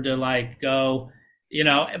offered to go,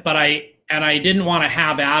 but I didn't want to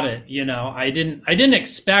have at it. I didn't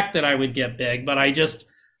expect that I would get big, but I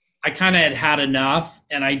kind of had enough,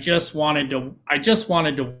 and I just wanted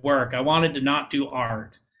to work. I wanted to not do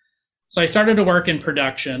art. So I started to work in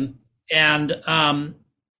production, and I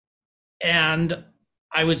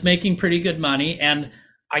was making pretty good money, and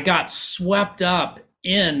I got swept up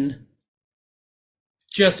in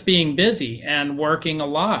just being busy and working a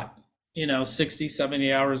lot, 60,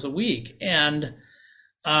 70 hours a week. And,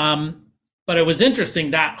 but it was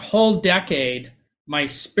interesting that whole decade, my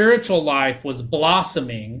spiritual life was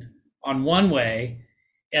blossoming on one way.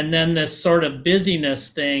 And then this sort of busyness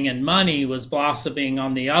thing and money was blossoming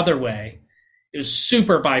on the other way. It was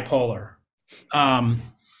super bipolar.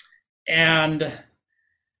 And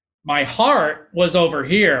my heart was over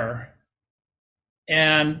here.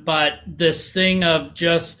 But this thing of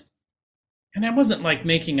and I wasn't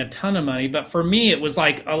making a ton of money, but for me, it was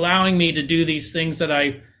allowing me to do these things that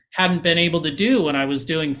I hadn't been able to do when I was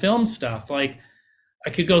doing film stuff. I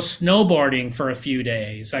could go snowboarding for a few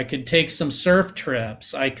days. I could take some surf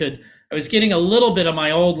trips. I was getting a little bit of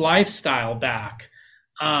my old lifestyle back.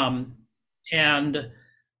 And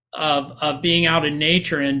of being out in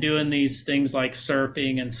nature and doing these things like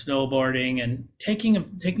surfing and snowboarding and taking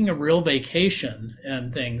a real vacation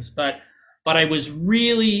and things. But I was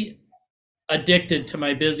really addicted to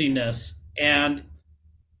my busyness. And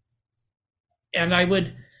I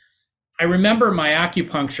remember my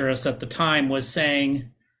acupuncturist at the time was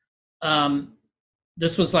saying,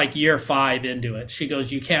 this was year 5 into it. She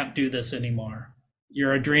goes, "You can't do this anymore.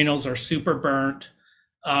 Your adrenals are super burnt."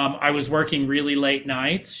 I was working really late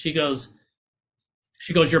nights. She goes,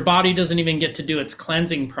 "Your body doesn't even get to do its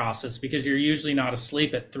cleansing process because you're usually not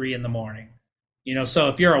asleep at 3 a.m. So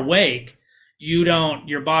if you're awake,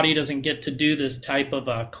 your body doesn't get to do this type of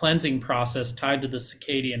a cleansing process tied to the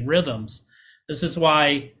circadian rhythms." This is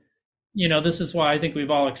why I think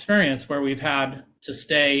we've all experienced where we've had to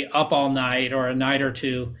stay up all night or a night or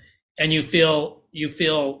two, and you feel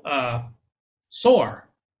sore.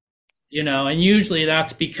 And usually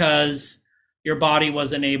that's because your body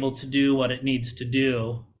wasn't able to do what it needs to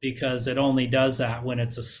do, because it only does that when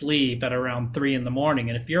it's asleep at around 3 a.m.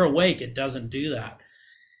 And if you're awake, it doesn't do that.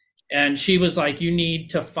 And she was like, "You need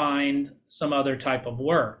to find some other type of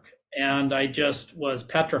work." And I just was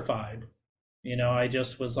petrified. I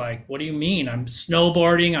just was like, "What do you mean? I'm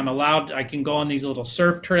snowboarding. I can go on these little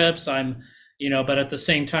surf trips. But at the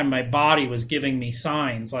same time, my body was giving me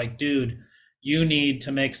signs like, dude, you need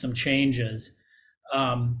to make some changes."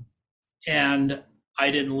 And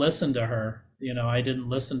I didn't listen to her.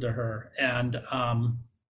 And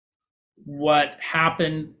what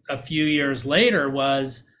happened a few years later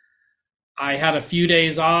was I had a few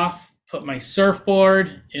days off, put my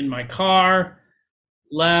surfboard in my car,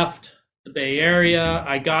 left the Bay Area.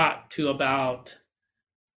 I got to about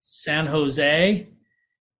San Jose,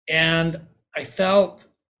 and I felt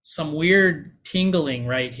some weird tingling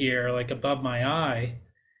right here, above my eye.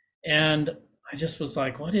 And I just was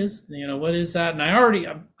like, what is that? And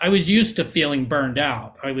I was used to feeling burned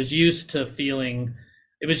out. I was used to feeling,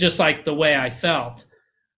 it was just the way I felt.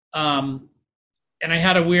 And I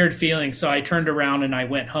had a weird feeling. So I turned around and I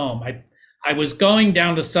went home. I was going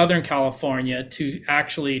down to Southern California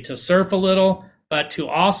to surf a little, but to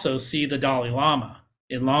also see the Dalai Lama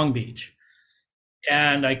in Long Beach.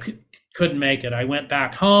 And I couldn't make it. I went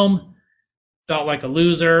back home, felt like a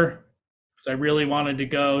loser because I really wanted to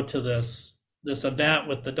go to this event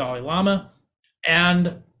with the Dalai Lama.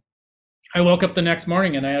 And I woke up the next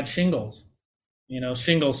morning and I had shingles,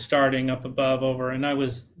 shingles starting up above over. And I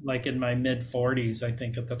was in my mid 40s, I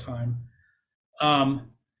think, at the time.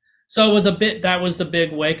 So that was a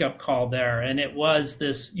big wake up call there. And it was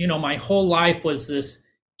this, my whole life was this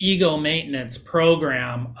ego maintenance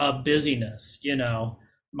program of busyness.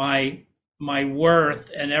 My worth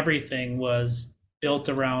and everything was built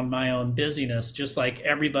around my own busyness, just like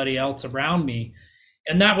everybody else around me.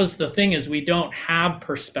 And that was the thing, is we don't have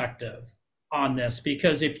perspective on this,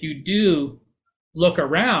 because if you do, look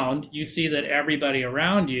around, you see that everybody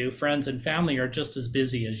around you, friends and family, are just as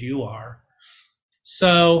busy as you are.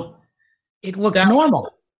 So it looks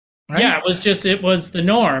normal. Right? Yeah, it was the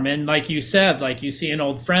norm. And like you said, like you see an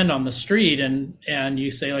old friend on the street and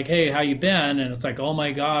you say like, hey, how you been? And it's like, oh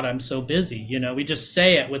my God, I'm so busy. You know, we just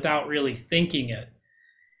say it without really thinking it.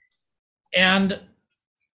 And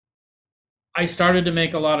I started to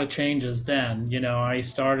make a lot of changes then. You know, I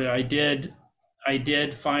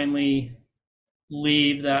did finally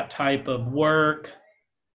leave that type of work,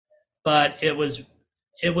 but it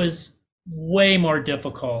was way more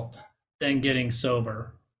difficult than getting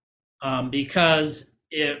sober. Because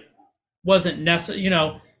it wasn't necessary, you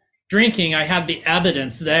know, drinking, I had the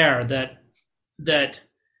evidence there that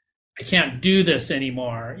I can't do this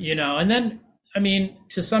anymore, you know. And then, I mean,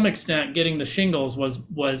 to some extent, getting the shingles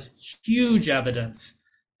was huge evidence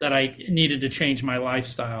that I needed to change my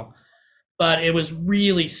lifestyle. But it was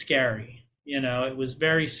really scary, you know. It was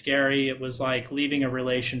very scary. It was like leaving a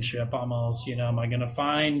relationship almost, you know. Am I going to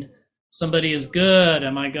find somebody is good?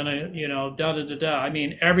 Am I gonna, you know, da da da da? I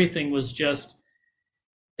mean, everything was just,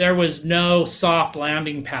 there was no soft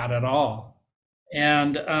landing pad at all.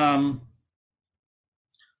 And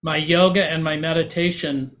my yoga and my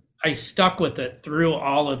meditation, I stuck with it through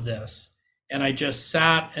all of this. And I just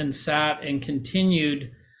sat and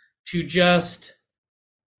continued to just,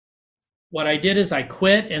 what I did is I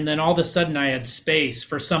quit, and then all of a sudden I had space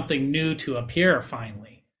for something new to appear finally.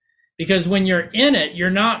 Because when you're in it,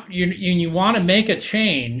 you want to make a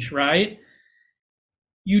change, right?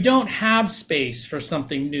 You don't have space for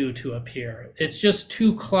something new to appear. It's just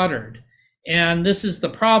too cluttered. And this is the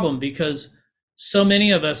problem, because so many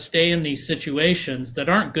of us stay in these situations that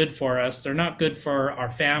aren't good for us. They're not good for our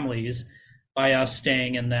families by us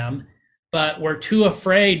staying in them, but we're too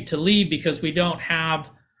afraid to leave because we don't have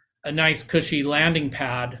a nice cushy landing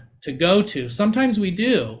pad to go to. Sometimes we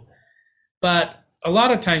do, but a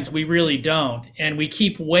lot of times we really don't. And we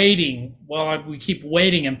keep waiting. Well, we keep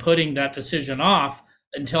waiting and putting that decision off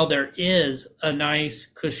until there is a nice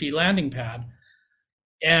cushy landing pad.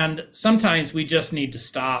 And sometimes we just need to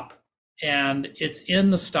stop. And it's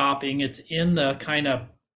in the stopping, it's in the kind of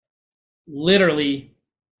literally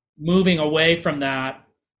moving away from that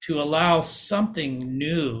to allow something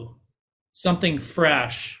new, something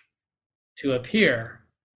fresh to appear.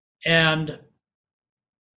 And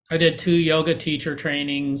I did 2 yoga teacher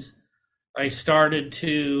trainings. I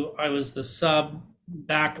was the sub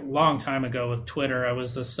back a long time ago with Twitter. I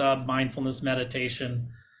was the sub mindfulness meditation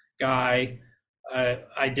guy.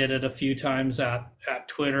 I did it a few times at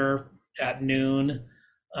Twitter at noon,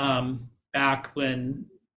 back in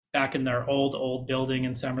their old building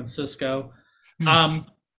in San Francisco.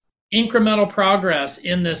 Incremental progress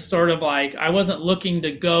in this sort of like, I wasn't looking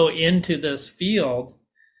to go into this field,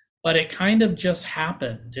 but it kind of just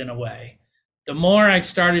happened in a way. The more I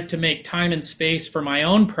started to make time and space for my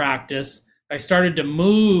own practice, I started to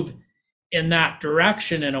move in that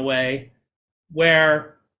direction in a way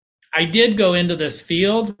where I did go into this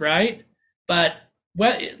field, right? But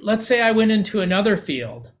let's say I went into another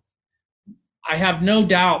field. I have no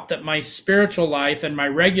doubt that my spiritual life and my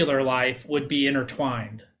regular life would be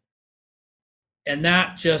intertwined. And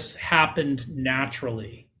that just happened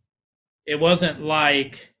naturally. It wasn't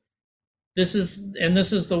like, this is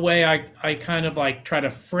the way I kind of like try to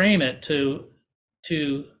frame it to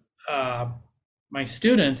my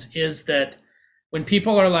students, is that when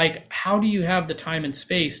people are like, how do you have the time and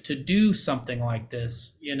space to do something like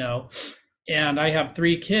this, you know? And I have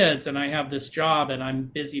 3 kids and I have this job and I'm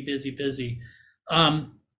busy.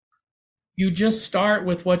 You just start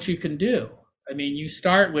with what you can do. I mean, you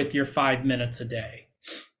start with your 5 minutes a day.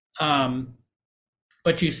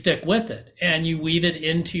 But you stick with it and you weave it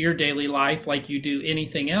into your daily life like you do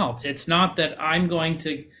anything else. It's not that I'm going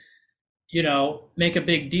to, you know, make a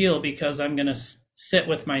big deal because I'm going to sit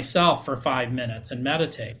with myself for 5 minutes and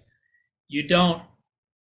meditate. You don't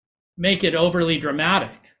make it overly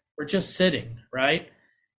dramatic. We're just sitting, right?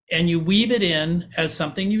 And you weave it in as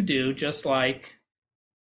something you do, just like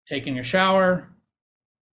taking a shower,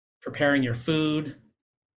 preparing your food,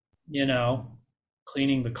 you know,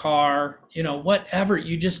 cleaning the car, you know, whatever.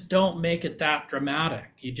 You just don't make it that dramatic.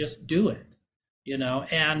 You just do it, you know,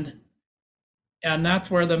 and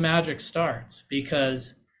that's where the magic starts,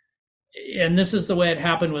 because, and this is the way it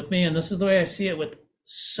happened with me, and this is the way I see it with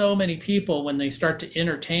so many people when they start to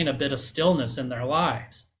entertain a bit of stillness in their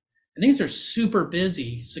lives. And these are super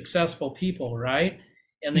busy, successful people, right?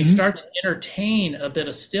 And they start to entertain a bit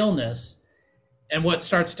of stillness. And what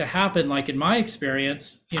starts to happen, like in my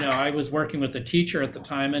experience, you know, I was working with a teacher at the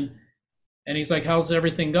time, and he's like, how's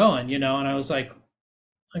everything going? You know, and I was like,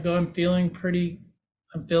 I go, I'm feeling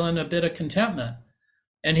a bit of contentment.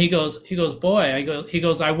 And he goes, boy, he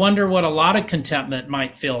goes, I wonder what a lot of contentment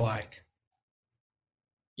might feel like.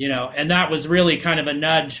 And that was really kind of a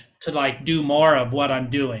nudge to like do more of what I'm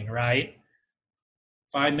doing, right?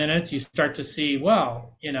 5 minutes, you start to see,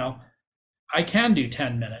 well, I can do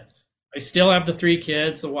 10 minutes. I still have the 3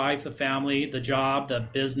 kids, the wife, the family, the job, the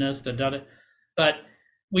business, but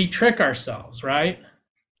we trick ourselves, right?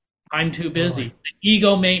 I'm too busy. The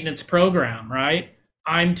ego maintenance program, right?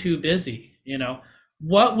 I'm too busy.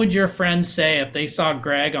 What would your friends say if they saw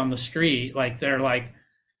Greg on the street?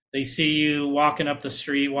 They see you walking up the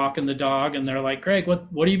street, walking the dog, and they're like, Greg, what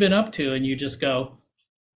have you been up to? And you just go,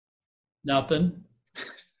 nothing.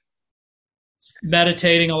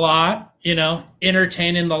 Meditating a lot,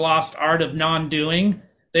 entertaining the lost art of non-doing.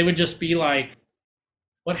 They would just be like,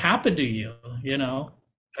 what happened to you?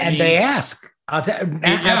 They ask.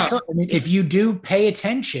 Absolutely. I mean, if you do pay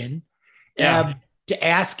attention to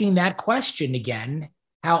asking that question again,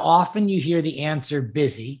 how often you hear the answer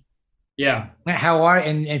busy. Yeah.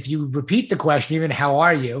 And if you repeat the question, even how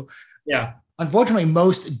are you? Yeah. Unfortunately,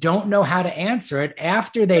 most don't know how to answer it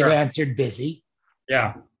after they've answered busy.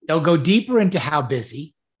 Yeah. They'll go deeper into how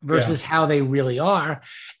busy versus how they really are.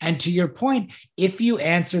 And to your point, if you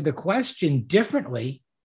answer the question differently,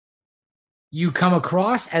 you come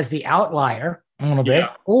across as the outlier a little bit,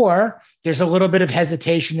 or there's a little bit of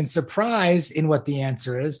hesitation and surprise in what the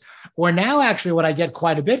answer is. Or now, actually, what I get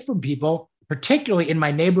quite a bit from people, particularly in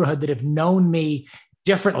my neighborhood that have known me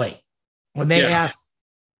differently, when they ask,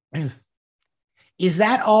 is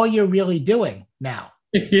that all you're really doing now?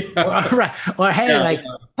 Or hey,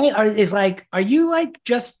 are you like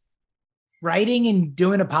just writing and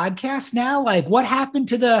doing a podcast now? Like, what happened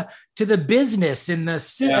to the business and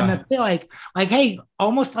the like, hey,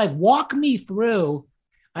 almost like walk me through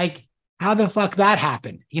like how the fuck that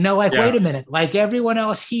happened. Wait a minute, like everyone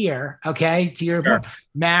else here, okay, to your point,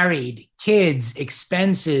 married, kids,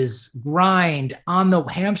 expenses, grind, on the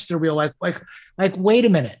hamster wheel, like wait a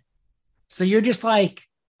minute. So you're just like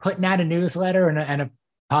putting out a newsletter and a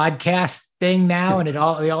podcast thing now, and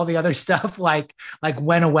all the other stuff like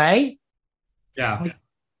went away. Yeah.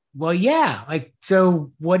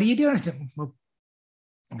 So what are you doing? I said, well,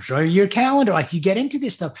 I'll show you your calendar. Like, you get into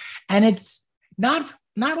this stuff, and it's not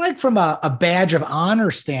like from a badge of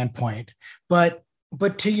honor standpoint, but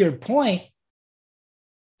to your point,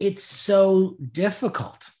 it's so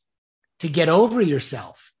difficult to get over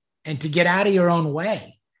yourself and to get out of your own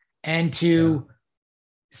way and to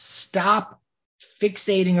stop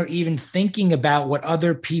fixating or even thinking about what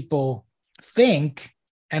other people think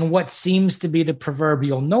and what seems to be the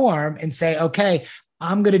proverbial norm, and say, okay,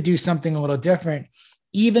 I'm going to do something a little different,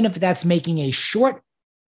 even if that's making a short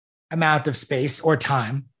amount of space or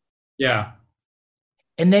time. Yeah.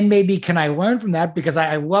 And then maybe can I learn from that? Because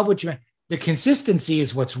I love what you, the consistency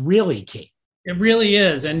is what's really key. It really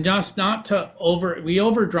is. And just not to we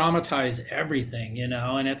over dramatize everything,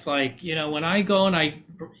 and it's like, when I go and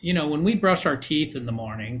when we brush our teeth in the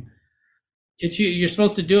morning, you're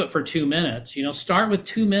supposed to do it for 2 minutes, start with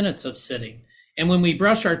 2 minutes of sitting. And when we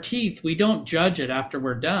brush our teeth, we don't judge it after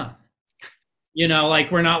we're done.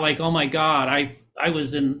 Like, we're not like, oh my God, I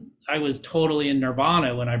was totally in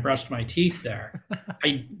nirvana when I brushed my teeth there.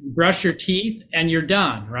 I brush your teeth and you're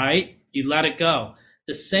done, right? You let it go.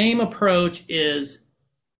 The same approach is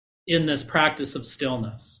in this practice of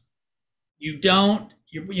stillness.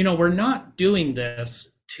 We're not doing this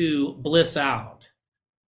to bliss out,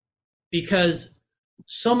 because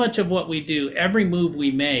so much of what we do, every move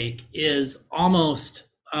we make, is almost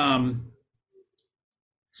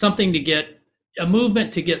something to get a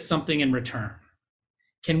movement to get something in return.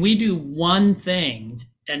 Can we do one thing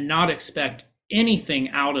and not expect anything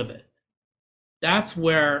out of it? That's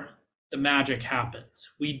where the magic happens.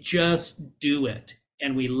 We just do it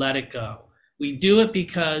and we let it go. We do it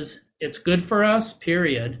because it's good for us,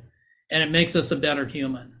 period. And it makes us a better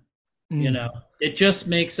human. It just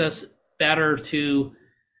makes us better to,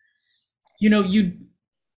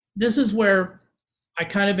 this is where I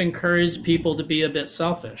kind of encourage people to be a bit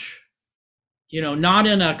selfish, not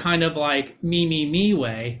in a kind of like me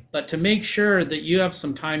way, but to make sure that you have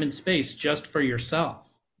some time and space just for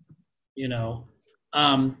yourself,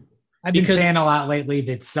 I've been saying a lot lately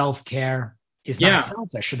that self-care is not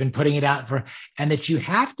selfish. I've been putting it out and that you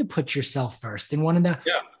have to put yourself first. And one of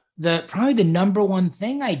the probably the number one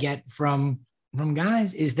thing I get from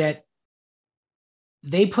guys is that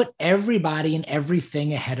they put everybody and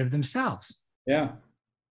everything ahead of themselves. Yeah.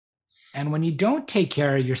 And when you don't take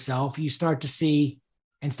care of yourself, you start to see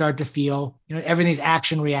and start to feel, everything's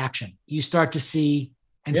action reaction. You start to see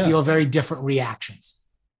and feel very different reactions.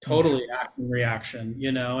 totally action reaction,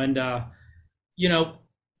 and you know,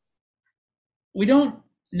 we don't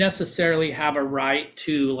necessarily have a right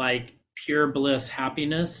to like pure bliss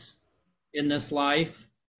happiness in this life.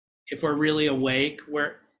 If we're really awake,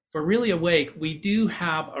 we do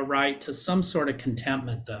have a right to some sort of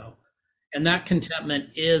contentment, though. And that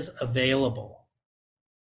contentment is available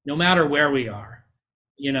no matter where we are,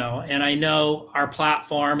 and I know our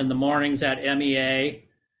platform in the mornings at MEA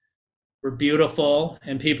were beautiful,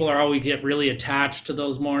 and people are always get really attached to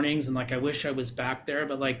those mornings and like, I wish I was back there,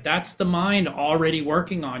 but like, that's the mind already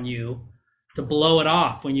working on you to blow it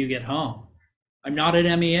off when you get home. I'm not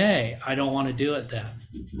at MEA. I don't want to do it then.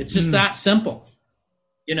 It's just that simple,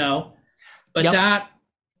 but Yep.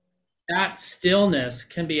 that stillness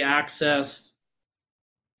can be accessed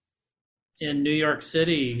in New York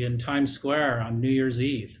City in Times Square on New Year's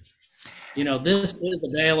Eve. This is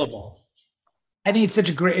available. I think it's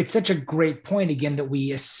such a great point again that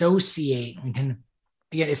we associate and can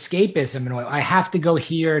again escapism in a way. I have to go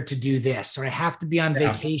here to do this, or I have to be on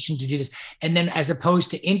vacation to do this. And then as opposed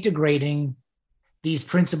to integrating these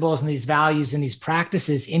principles and these values and these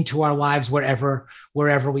practices into our lives wherever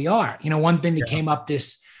we are. One thing that came up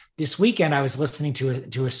this weekend, I was listening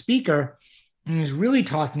to a speaker, and he was really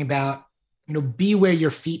talking about, be where your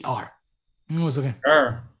feet are. And I was looking,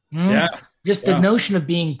 sure. Yeah. Just the notion of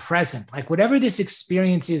being present, like whatever this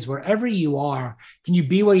experience is, wherever you are, can you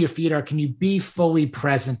be where your feet are? Can you be fully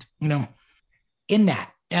present, in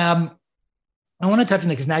that? I want to touch on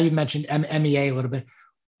it because now you've mentioned MEA a little bit.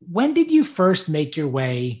 When did you first make your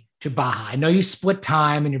way to Baja? I know you split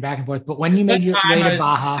time and you're back and forth, but when you made your way to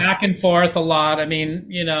Baja? Back and forth a lot. I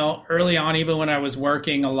mean, early on, even when I was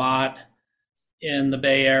working a lot in the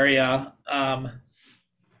Bay Area,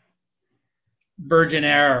 Virgin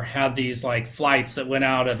Air had these like flights that went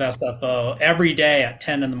out of SFO every day at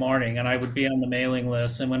 10 in the morning, and I would be on the mailing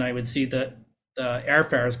list. And when I would see the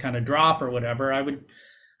airfares kind of drop or whatever, I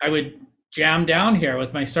would jam down here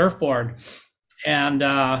with my surfboard, and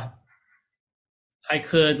I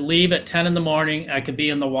could leave at 10 in the morning. I could be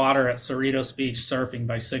in the water at Cerritos Beach surfing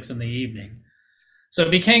by 6 in the evening. So it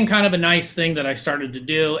became kind of a nice thing that I started to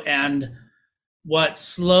do. And what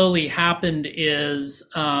slowly happened is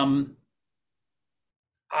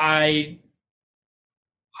I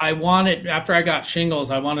wanted, after I got shingles,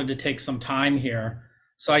 I wanted to take some time here.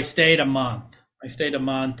 So I stayed a month.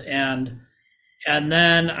 And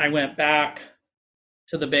then I went back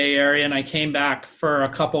to the Bay Area, and I came back for a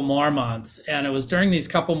couple more months. And it was during these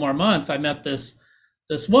couple more months, I met this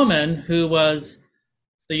woman who was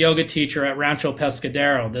the yoga teacher at Rancho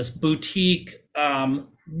Pescadero, this boutique,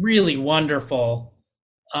 really wonderful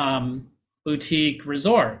boutique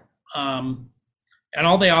resort. And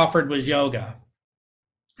all they offered was yoga.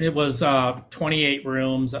 It was 28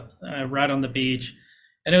 rooms right on the beach.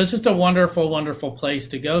 And it was just a wonderful, wonderful place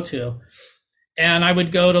to go to. And I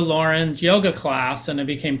would go to Lauren's yoga class, and I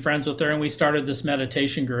became friends with her. And we started this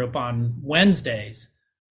meditation group on Wednesdays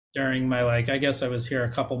during my, I guess I was here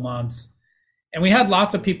a couple months. And we had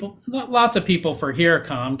lots of people for Here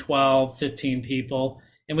Come, 12, 15 people.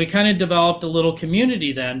 And we kind of developed a little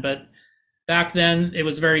community then. But back then, it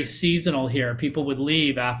was very seasonal here. People would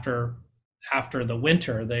leave after the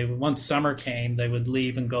winter. Once summer came, they would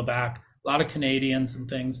leave and go back. A lot of Canadians and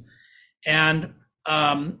things. And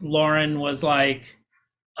Lauren was like,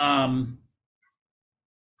 I'm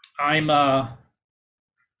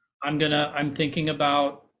thinking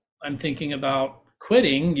about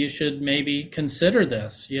quitting. You should maybe consider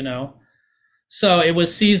this, So it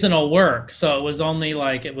was seasonal work. So it was only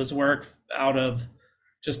it was work out of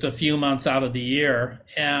just a few months out of the year.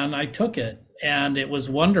 And I took it, and it was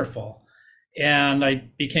wonderful. And I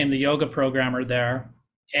became the yoga programmer there.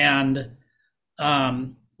 And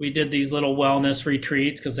we did these little wellness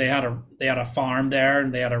retreats because they had a farm there,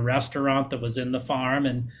 and they had a restaurant that was in the farm.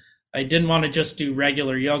 And I didn't want to just do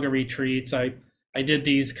regular yoga retreats. I did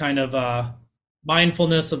these kind of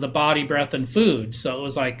mindfulness of the body, breath, and food. So it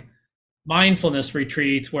was like mindfulness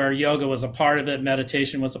retreats where yoga was a part of it,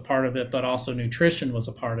 meditation was a part of it, but also nutrition was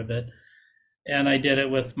a part of it. And I did it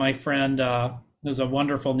with my friend, who's a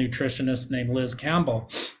wonderful nutritionist named Liz Campbell.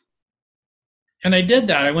 And I did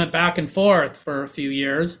that. I went back and forth for a few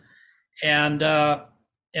years, and I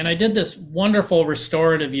did this wonderful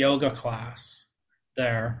restorative yoga class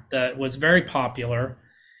there that was very popular.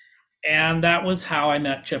 And that was how I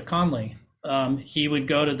met Chip Conley. He would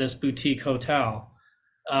go to this boutique hotel,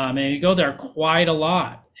 and he'd go there quite a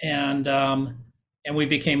lot. And we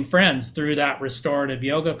became friends through that restorative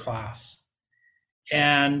yoga class.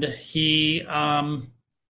 And he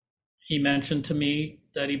mentioned to me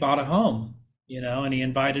that he bought a home, and he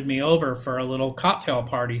invited me over for a little cocktail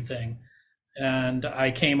party thing. And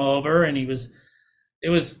I came over, and it was,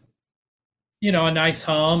 a nice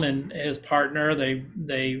home, and his partner,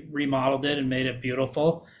 they remodeled it and made it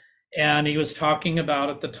beautiful. And he was talking about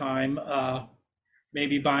at the time,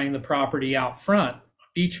 maybe buying the property out front,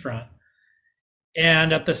 beachfront.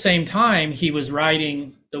 And at the same time, he was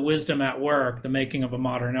writing The Wisdom at Work, The Making of a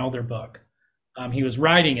Modern Elder book. He was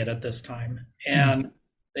writing it at this time, and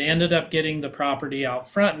they ended up getting the property out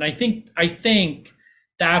front. And I think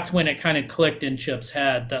that's when it kind of clicked in Chip's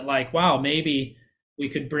head that, like, wow, maybe we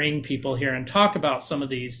could bring people here and talk about some of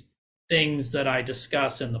these things that I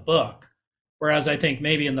discuss in the book. Whereas I think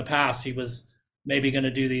maybe in the past he was maybe going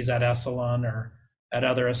to do these at Esalen or at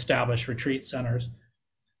other established retreat centers.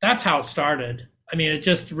 That's how it started. I mean, it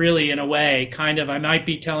just really, in a way, kind of, I might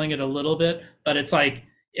be telling it a little bit, but it's like,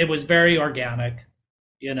 it was very organic,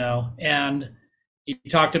 and he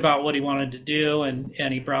talked about what he wanted to do, and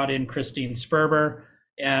he brought in Christine Sperber,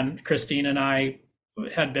 and Christine and I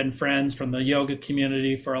had been friends from the yoga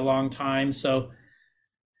community for a long time. So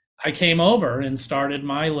I came over and started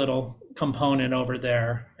my little component over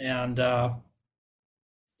there. And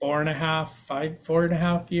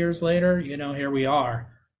 4.5 years later, here we are.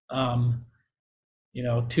 2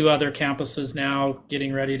 other campuses now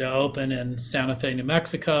getting ready to open in Santa Fe, New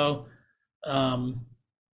Mexico.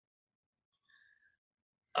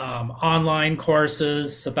 Online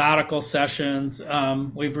courses, sabbatical sessions.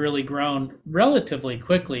 We've really grown relatively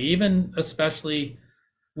quickly, even especially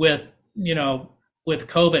with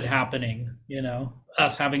COVID happening,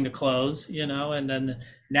 us having to close, and then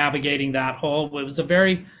navigating that whole, it was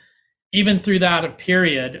even through that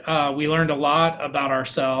period, we learned a lot about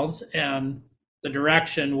ourselves and the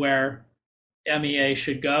direction where MEA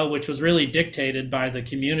should go, which was really dictated by the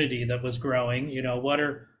community that was growing.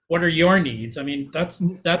 What are your needs? I mean,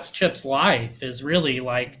 that's Chip's life, is really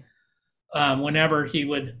like, whenever he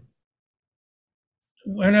would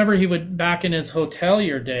back in his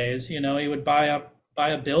hotelier days, he would buy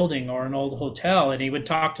a building or an old hotel, and he would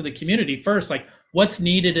talk to the community first, like, what's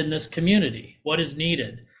needed in this community? What is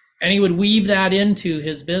needed? And he would weave that into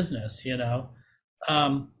his business,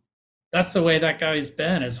 that's the way that guy's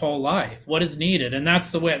been his whole life. What is needed? And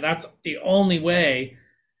that's the only way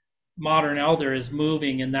Modern Elder is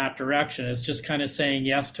moving in that direction, is just kind of saying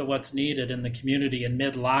yes to what's needed in the community in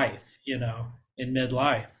midlife.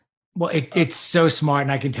 Well, it's so smart,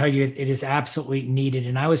 and I can tell you it is absolutely needed.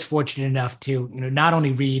 And I was fortunate enough to, not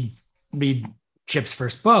only read Chip's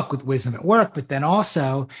first book with Wisdom at Work, but then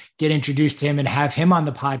also get introduced to him and have him on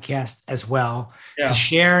the podcast as well, to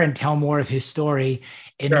share and tell more of his story,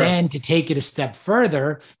 and then to take it a step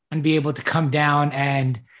further and be able to come down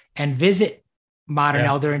and visit Modern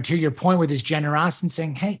Elder. And to your point, with his generosity and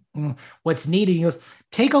saying, hey, what's needed? He goes,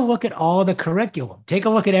 take a look at all the curriculum, take a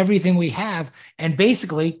look at everything we have, and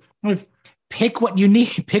basically pick what you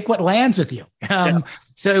need, pick what lands with you.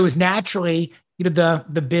 So it was naturally,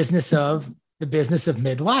 the business of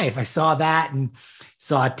midlife. I saw that and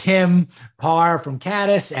saw Tim Parr from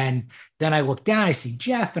Caddis. And then I look down, I see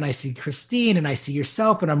Jeff, and I see Christine, and I see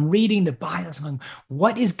yourself, and I'm reading the bios going,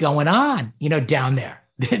 what is going on, down there?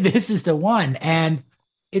 This is the one. And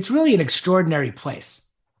it's really an extraordinary place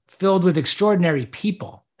filled with extraordinary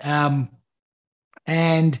people. And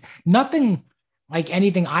nothing like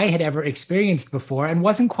anything I had ever experienced before, and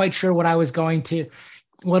wasn't quite sure what I was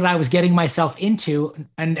getting myself into,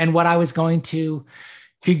 and what I was going to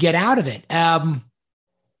get out of it. And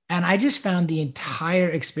I just found the entire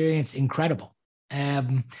experience incredible.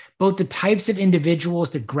 Both the types of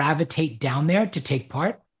individuals that gravitate down there to take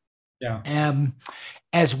part,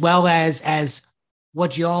 as well as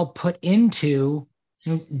what y'all put into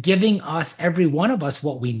giving us, every one of us,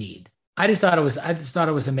 what we need. I just thought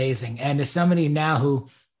it was amazing. And as somebody now who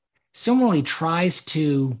similarly tries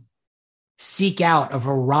to seek out a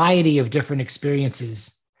variety of different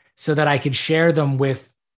experiences so that I could share them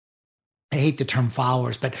with, I hate the term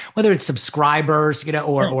followers, but whether it's subscribers,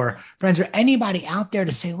 or friends, or anybody out there,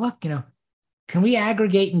 to say, look, can we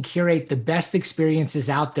aggregate and curate the best experiences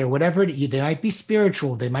out there, whatever they might be,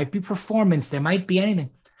 spiritual, they might be performance, they might be anything.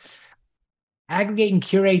 Aggregate and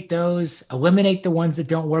curate those, eliminate the ones that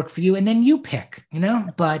don't work for you, and then you pick,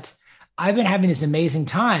 But I've been having this amazing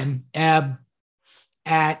time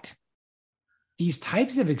at these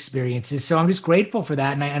types of experiences. So I'm just grateful for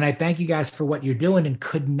that. And I thank you guys for what you're doing, and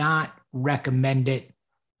could not recommend it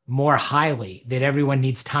more highly, that everyone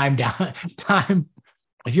needs time.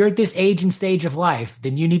 If you're at this age and stage of life,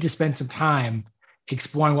 then you need to spend some time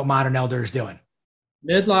exploring what Modern Elder is doing.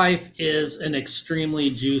 Midlife is an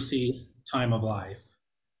extremely juicy time of life,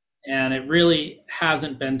 and it really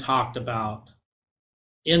hasn't been talked about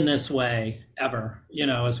in this way ever,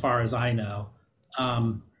 as far as I know.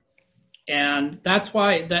 And that's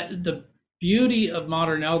why that the beauty of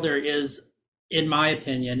Modern Elder is, in my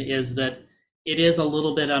opinion, is that it is a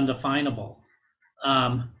little bit undefinable,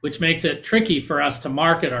 which makes it tricky for us to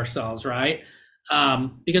market ourselves, right?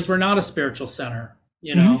 Because we're not a spiritual center,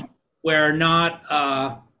 Mm-hmm. we're not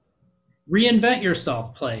a reinvent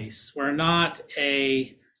yourself place. We're not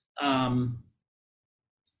a,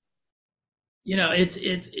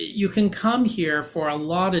 it's you can come here for a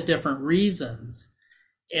lot of different reasons,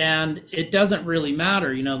 and it doesn't really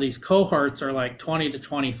matter. These cohorts are like 20 to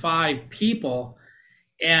 25 people,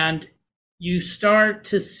 and you start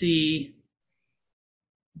to see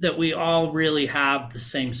that we all really have the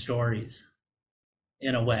same stories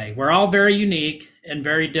in a way. We're all very unique and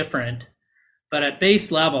very different, but at base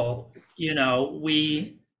level,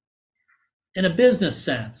 we, in a business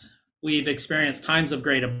sense, we've experienced times of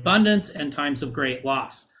great abundance and times of great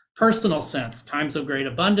loss. Personal sense, times of great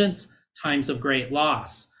abundance, times of great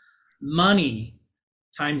loss. Money,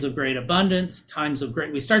 times of great abundance, times of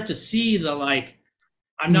great. We start to see the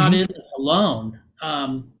I'm not in this alone.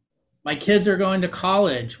 My kids are going to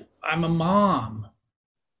college. I'm a mom.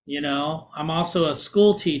 I'm also a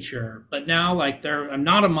school teacher, but now I'm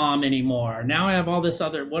not a mom anymore. Now I have all this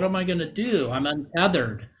other, what am I going to do? I'm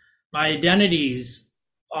untethered. My identity's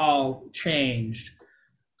all changed.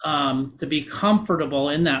 To be comfortable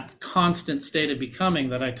in that constant state of becoming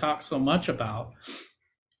that I talk so much about.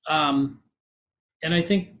 And I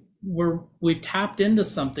think we've tapped into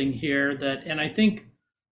something here that, and I think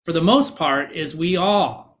for the most part is we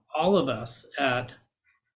all of us at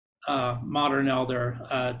Modern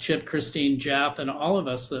Elder, Chip, Christine, Jeff, and all of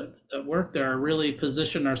us that work there really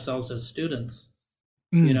position ourselves as students.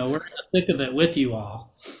 We're in the thick of it with you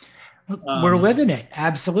all. We're living it.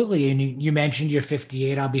 Absolutely. And you mentioned you're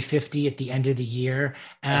 58. I'll be 50 at the end of the year.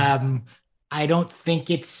 I don't think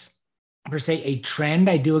it's per se a trend.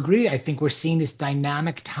 I do agree. I think we're seeing this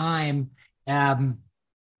dynamic time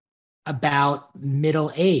about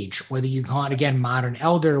middle age, whether you call it, again, Modern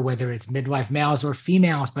Elder, whether it's midlife males or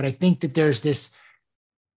females. But I think that there's this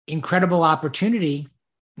incredible opportunity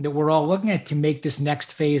that we're all looking at to make this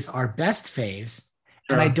next phase our best phase.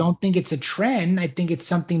 Sure. And I don't think it's a trend. I think it's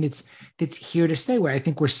something that's here to stay. Where I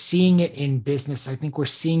think we're seeing it in business. I think we're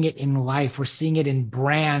seeing it in life. We're seeing it in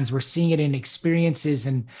brands. We're seeing it in experiences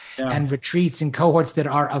and retreats and cohorts that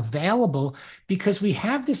are available because we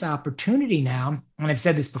have this opportunity now. And I've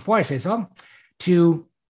said this before. I say so to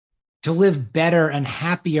live better and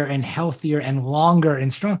happier and healthier and longer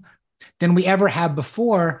and strong than we ever have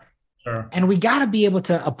before. Sure. And we got to be able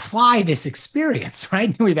to apply this experience,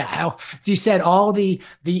 right? So you said all the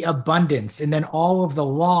abundance and then all of the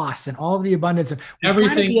loss and all of the abundance.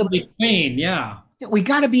 Everything in between, yeah. We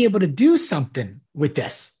got to be able to do something with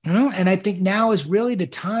this, And I think now is really the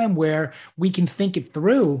time where we can think it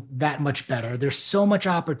through that much better. There's so much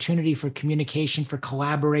opportunity for communication, for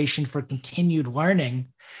collaboration, for continued learning.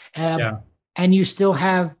 And you still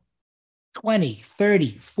have 20,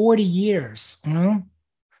 30, 40 years,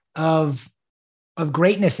 of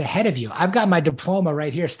greatness ahead of you. I've got my diploma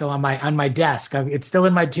right here still on my desk. It's still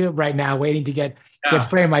in my tube right now, waiting to get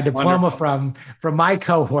framed. My diploma from my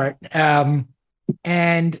cohort.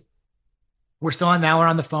 And we're still on now. We're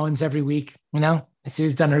on the phones every week.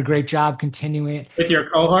 Sue's done her great job continuing it with your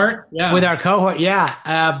cohort. Yeah, with our cohort. Yeah.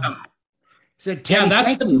 So Teddy,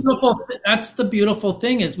 that's the beautiful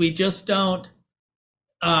thing is we just don't.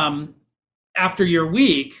 After your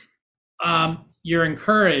week, you're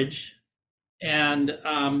encouraged and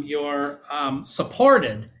you're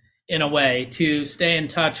supported in a way to stay in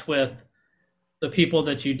touch with the people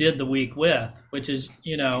that you did the week with, which is,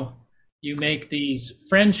 you make these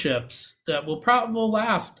friendships that will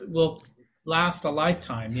last a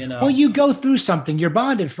lifetime, Well, you go through something, you're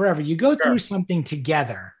bonded forever. You go through something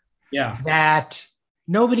together that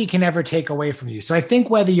nobody can ever take away from you. So I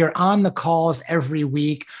think whether you're on the calls every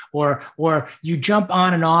week or you jump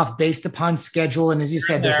on and off based upon schedule, and as you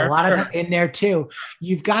said, there's a lot of time in there too.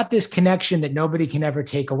 You've got this connection that nobody can ever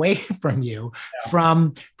take away from you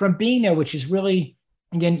from being there, which is really,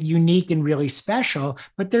 again, unique and really special.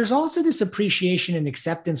 But there's also this appreciation and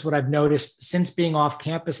acceptance, what I've noticed since being off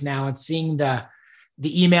campus now and seeing the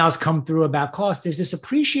emails come through about cost. There's this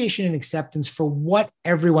appreciation and acceptance for what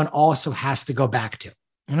everyone also has to go back to.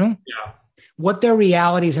 What their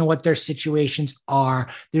realities and what their situations are.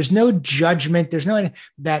 There's no judgment. There's no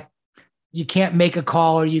that you can't make a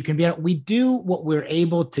call or you can be. We do what we're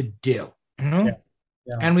able to do. And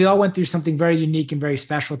we all went through something very unique and very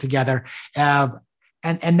special together. And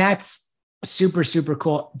that's super, super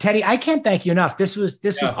cool. Teddy, I can't thank you enough. This was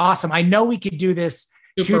awesome. I know we could do this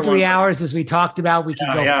 2-3 hours, as we talked about. We could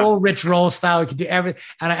go full Rich Roll style. We could do everything.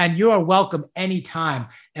 And you are welcome anytime.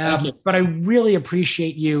 But I really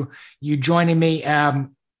appreciate you joining me.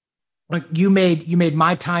 You made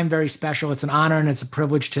my time very special. It's an honor and it's a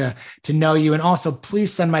privilege to know you. And also,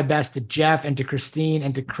 please send my best to Jeff and to Christine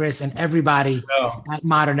and to Chris and everybody at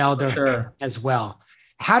Modern Elder as well.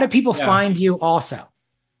 How do people find you also?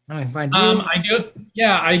 I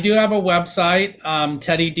do have a website,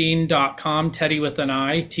 teddydean.com, Teddy with an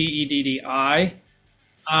I, TEDDI.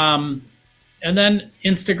 And then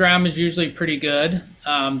Instagram is usually pretty good.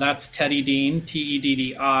 That's Teddy Dean,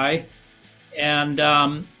 TEDDI. And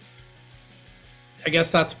I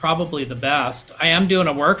guess that's probably the best. I am doing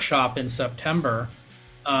a workshop in September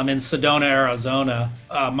in Sedona, Arizona,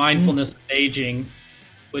 mindfulness of aging,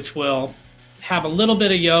 which will have a little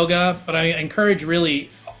bit of yoga, but I encourage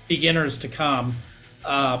really beginners to come.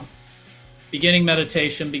 Beginning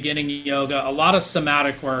meditation, beginning yoga, a lot of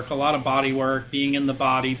somatic work, a lot of body work, being in the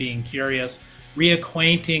body, being curious,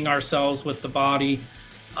 reacquainting ourselves with the body,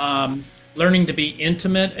 learning to be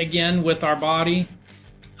intimate again with our body.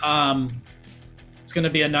 It's going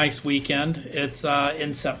to be a nice weekend. It's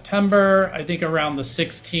in September, I think around the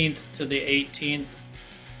 16th to the 18th.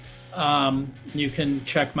 You can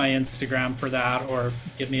check my Instagram for that or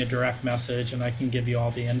give me a direct message and I can give you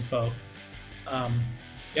all the info.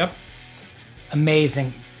 Yep.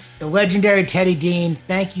 Amazing. The legendary Teddy Dean,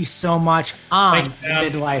 thank you so much on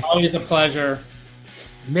Midlife. Always a pleasure.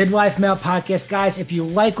 Midlife Male Podcast. Guys, if you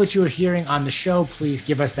like what you are hearing on the show, please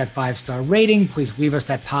give us that 5-star rating. Please leave us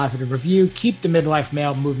that positive review. Keep the Midlife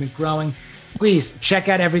Male movement growing. Please check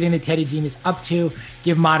out everything that Teddy Dean is up to.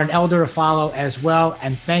 Give Modern Elder a follow as well.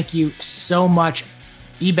 And thank you so much.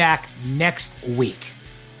 Be back next week.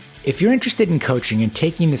 If you're interested in coaching and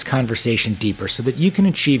taking this conversation deeper so that you can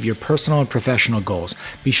achieve your personal and professional goals,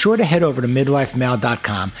 be sure to head over to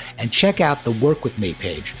midlifemale.com and check out the Work With Me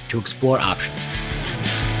page to explore options.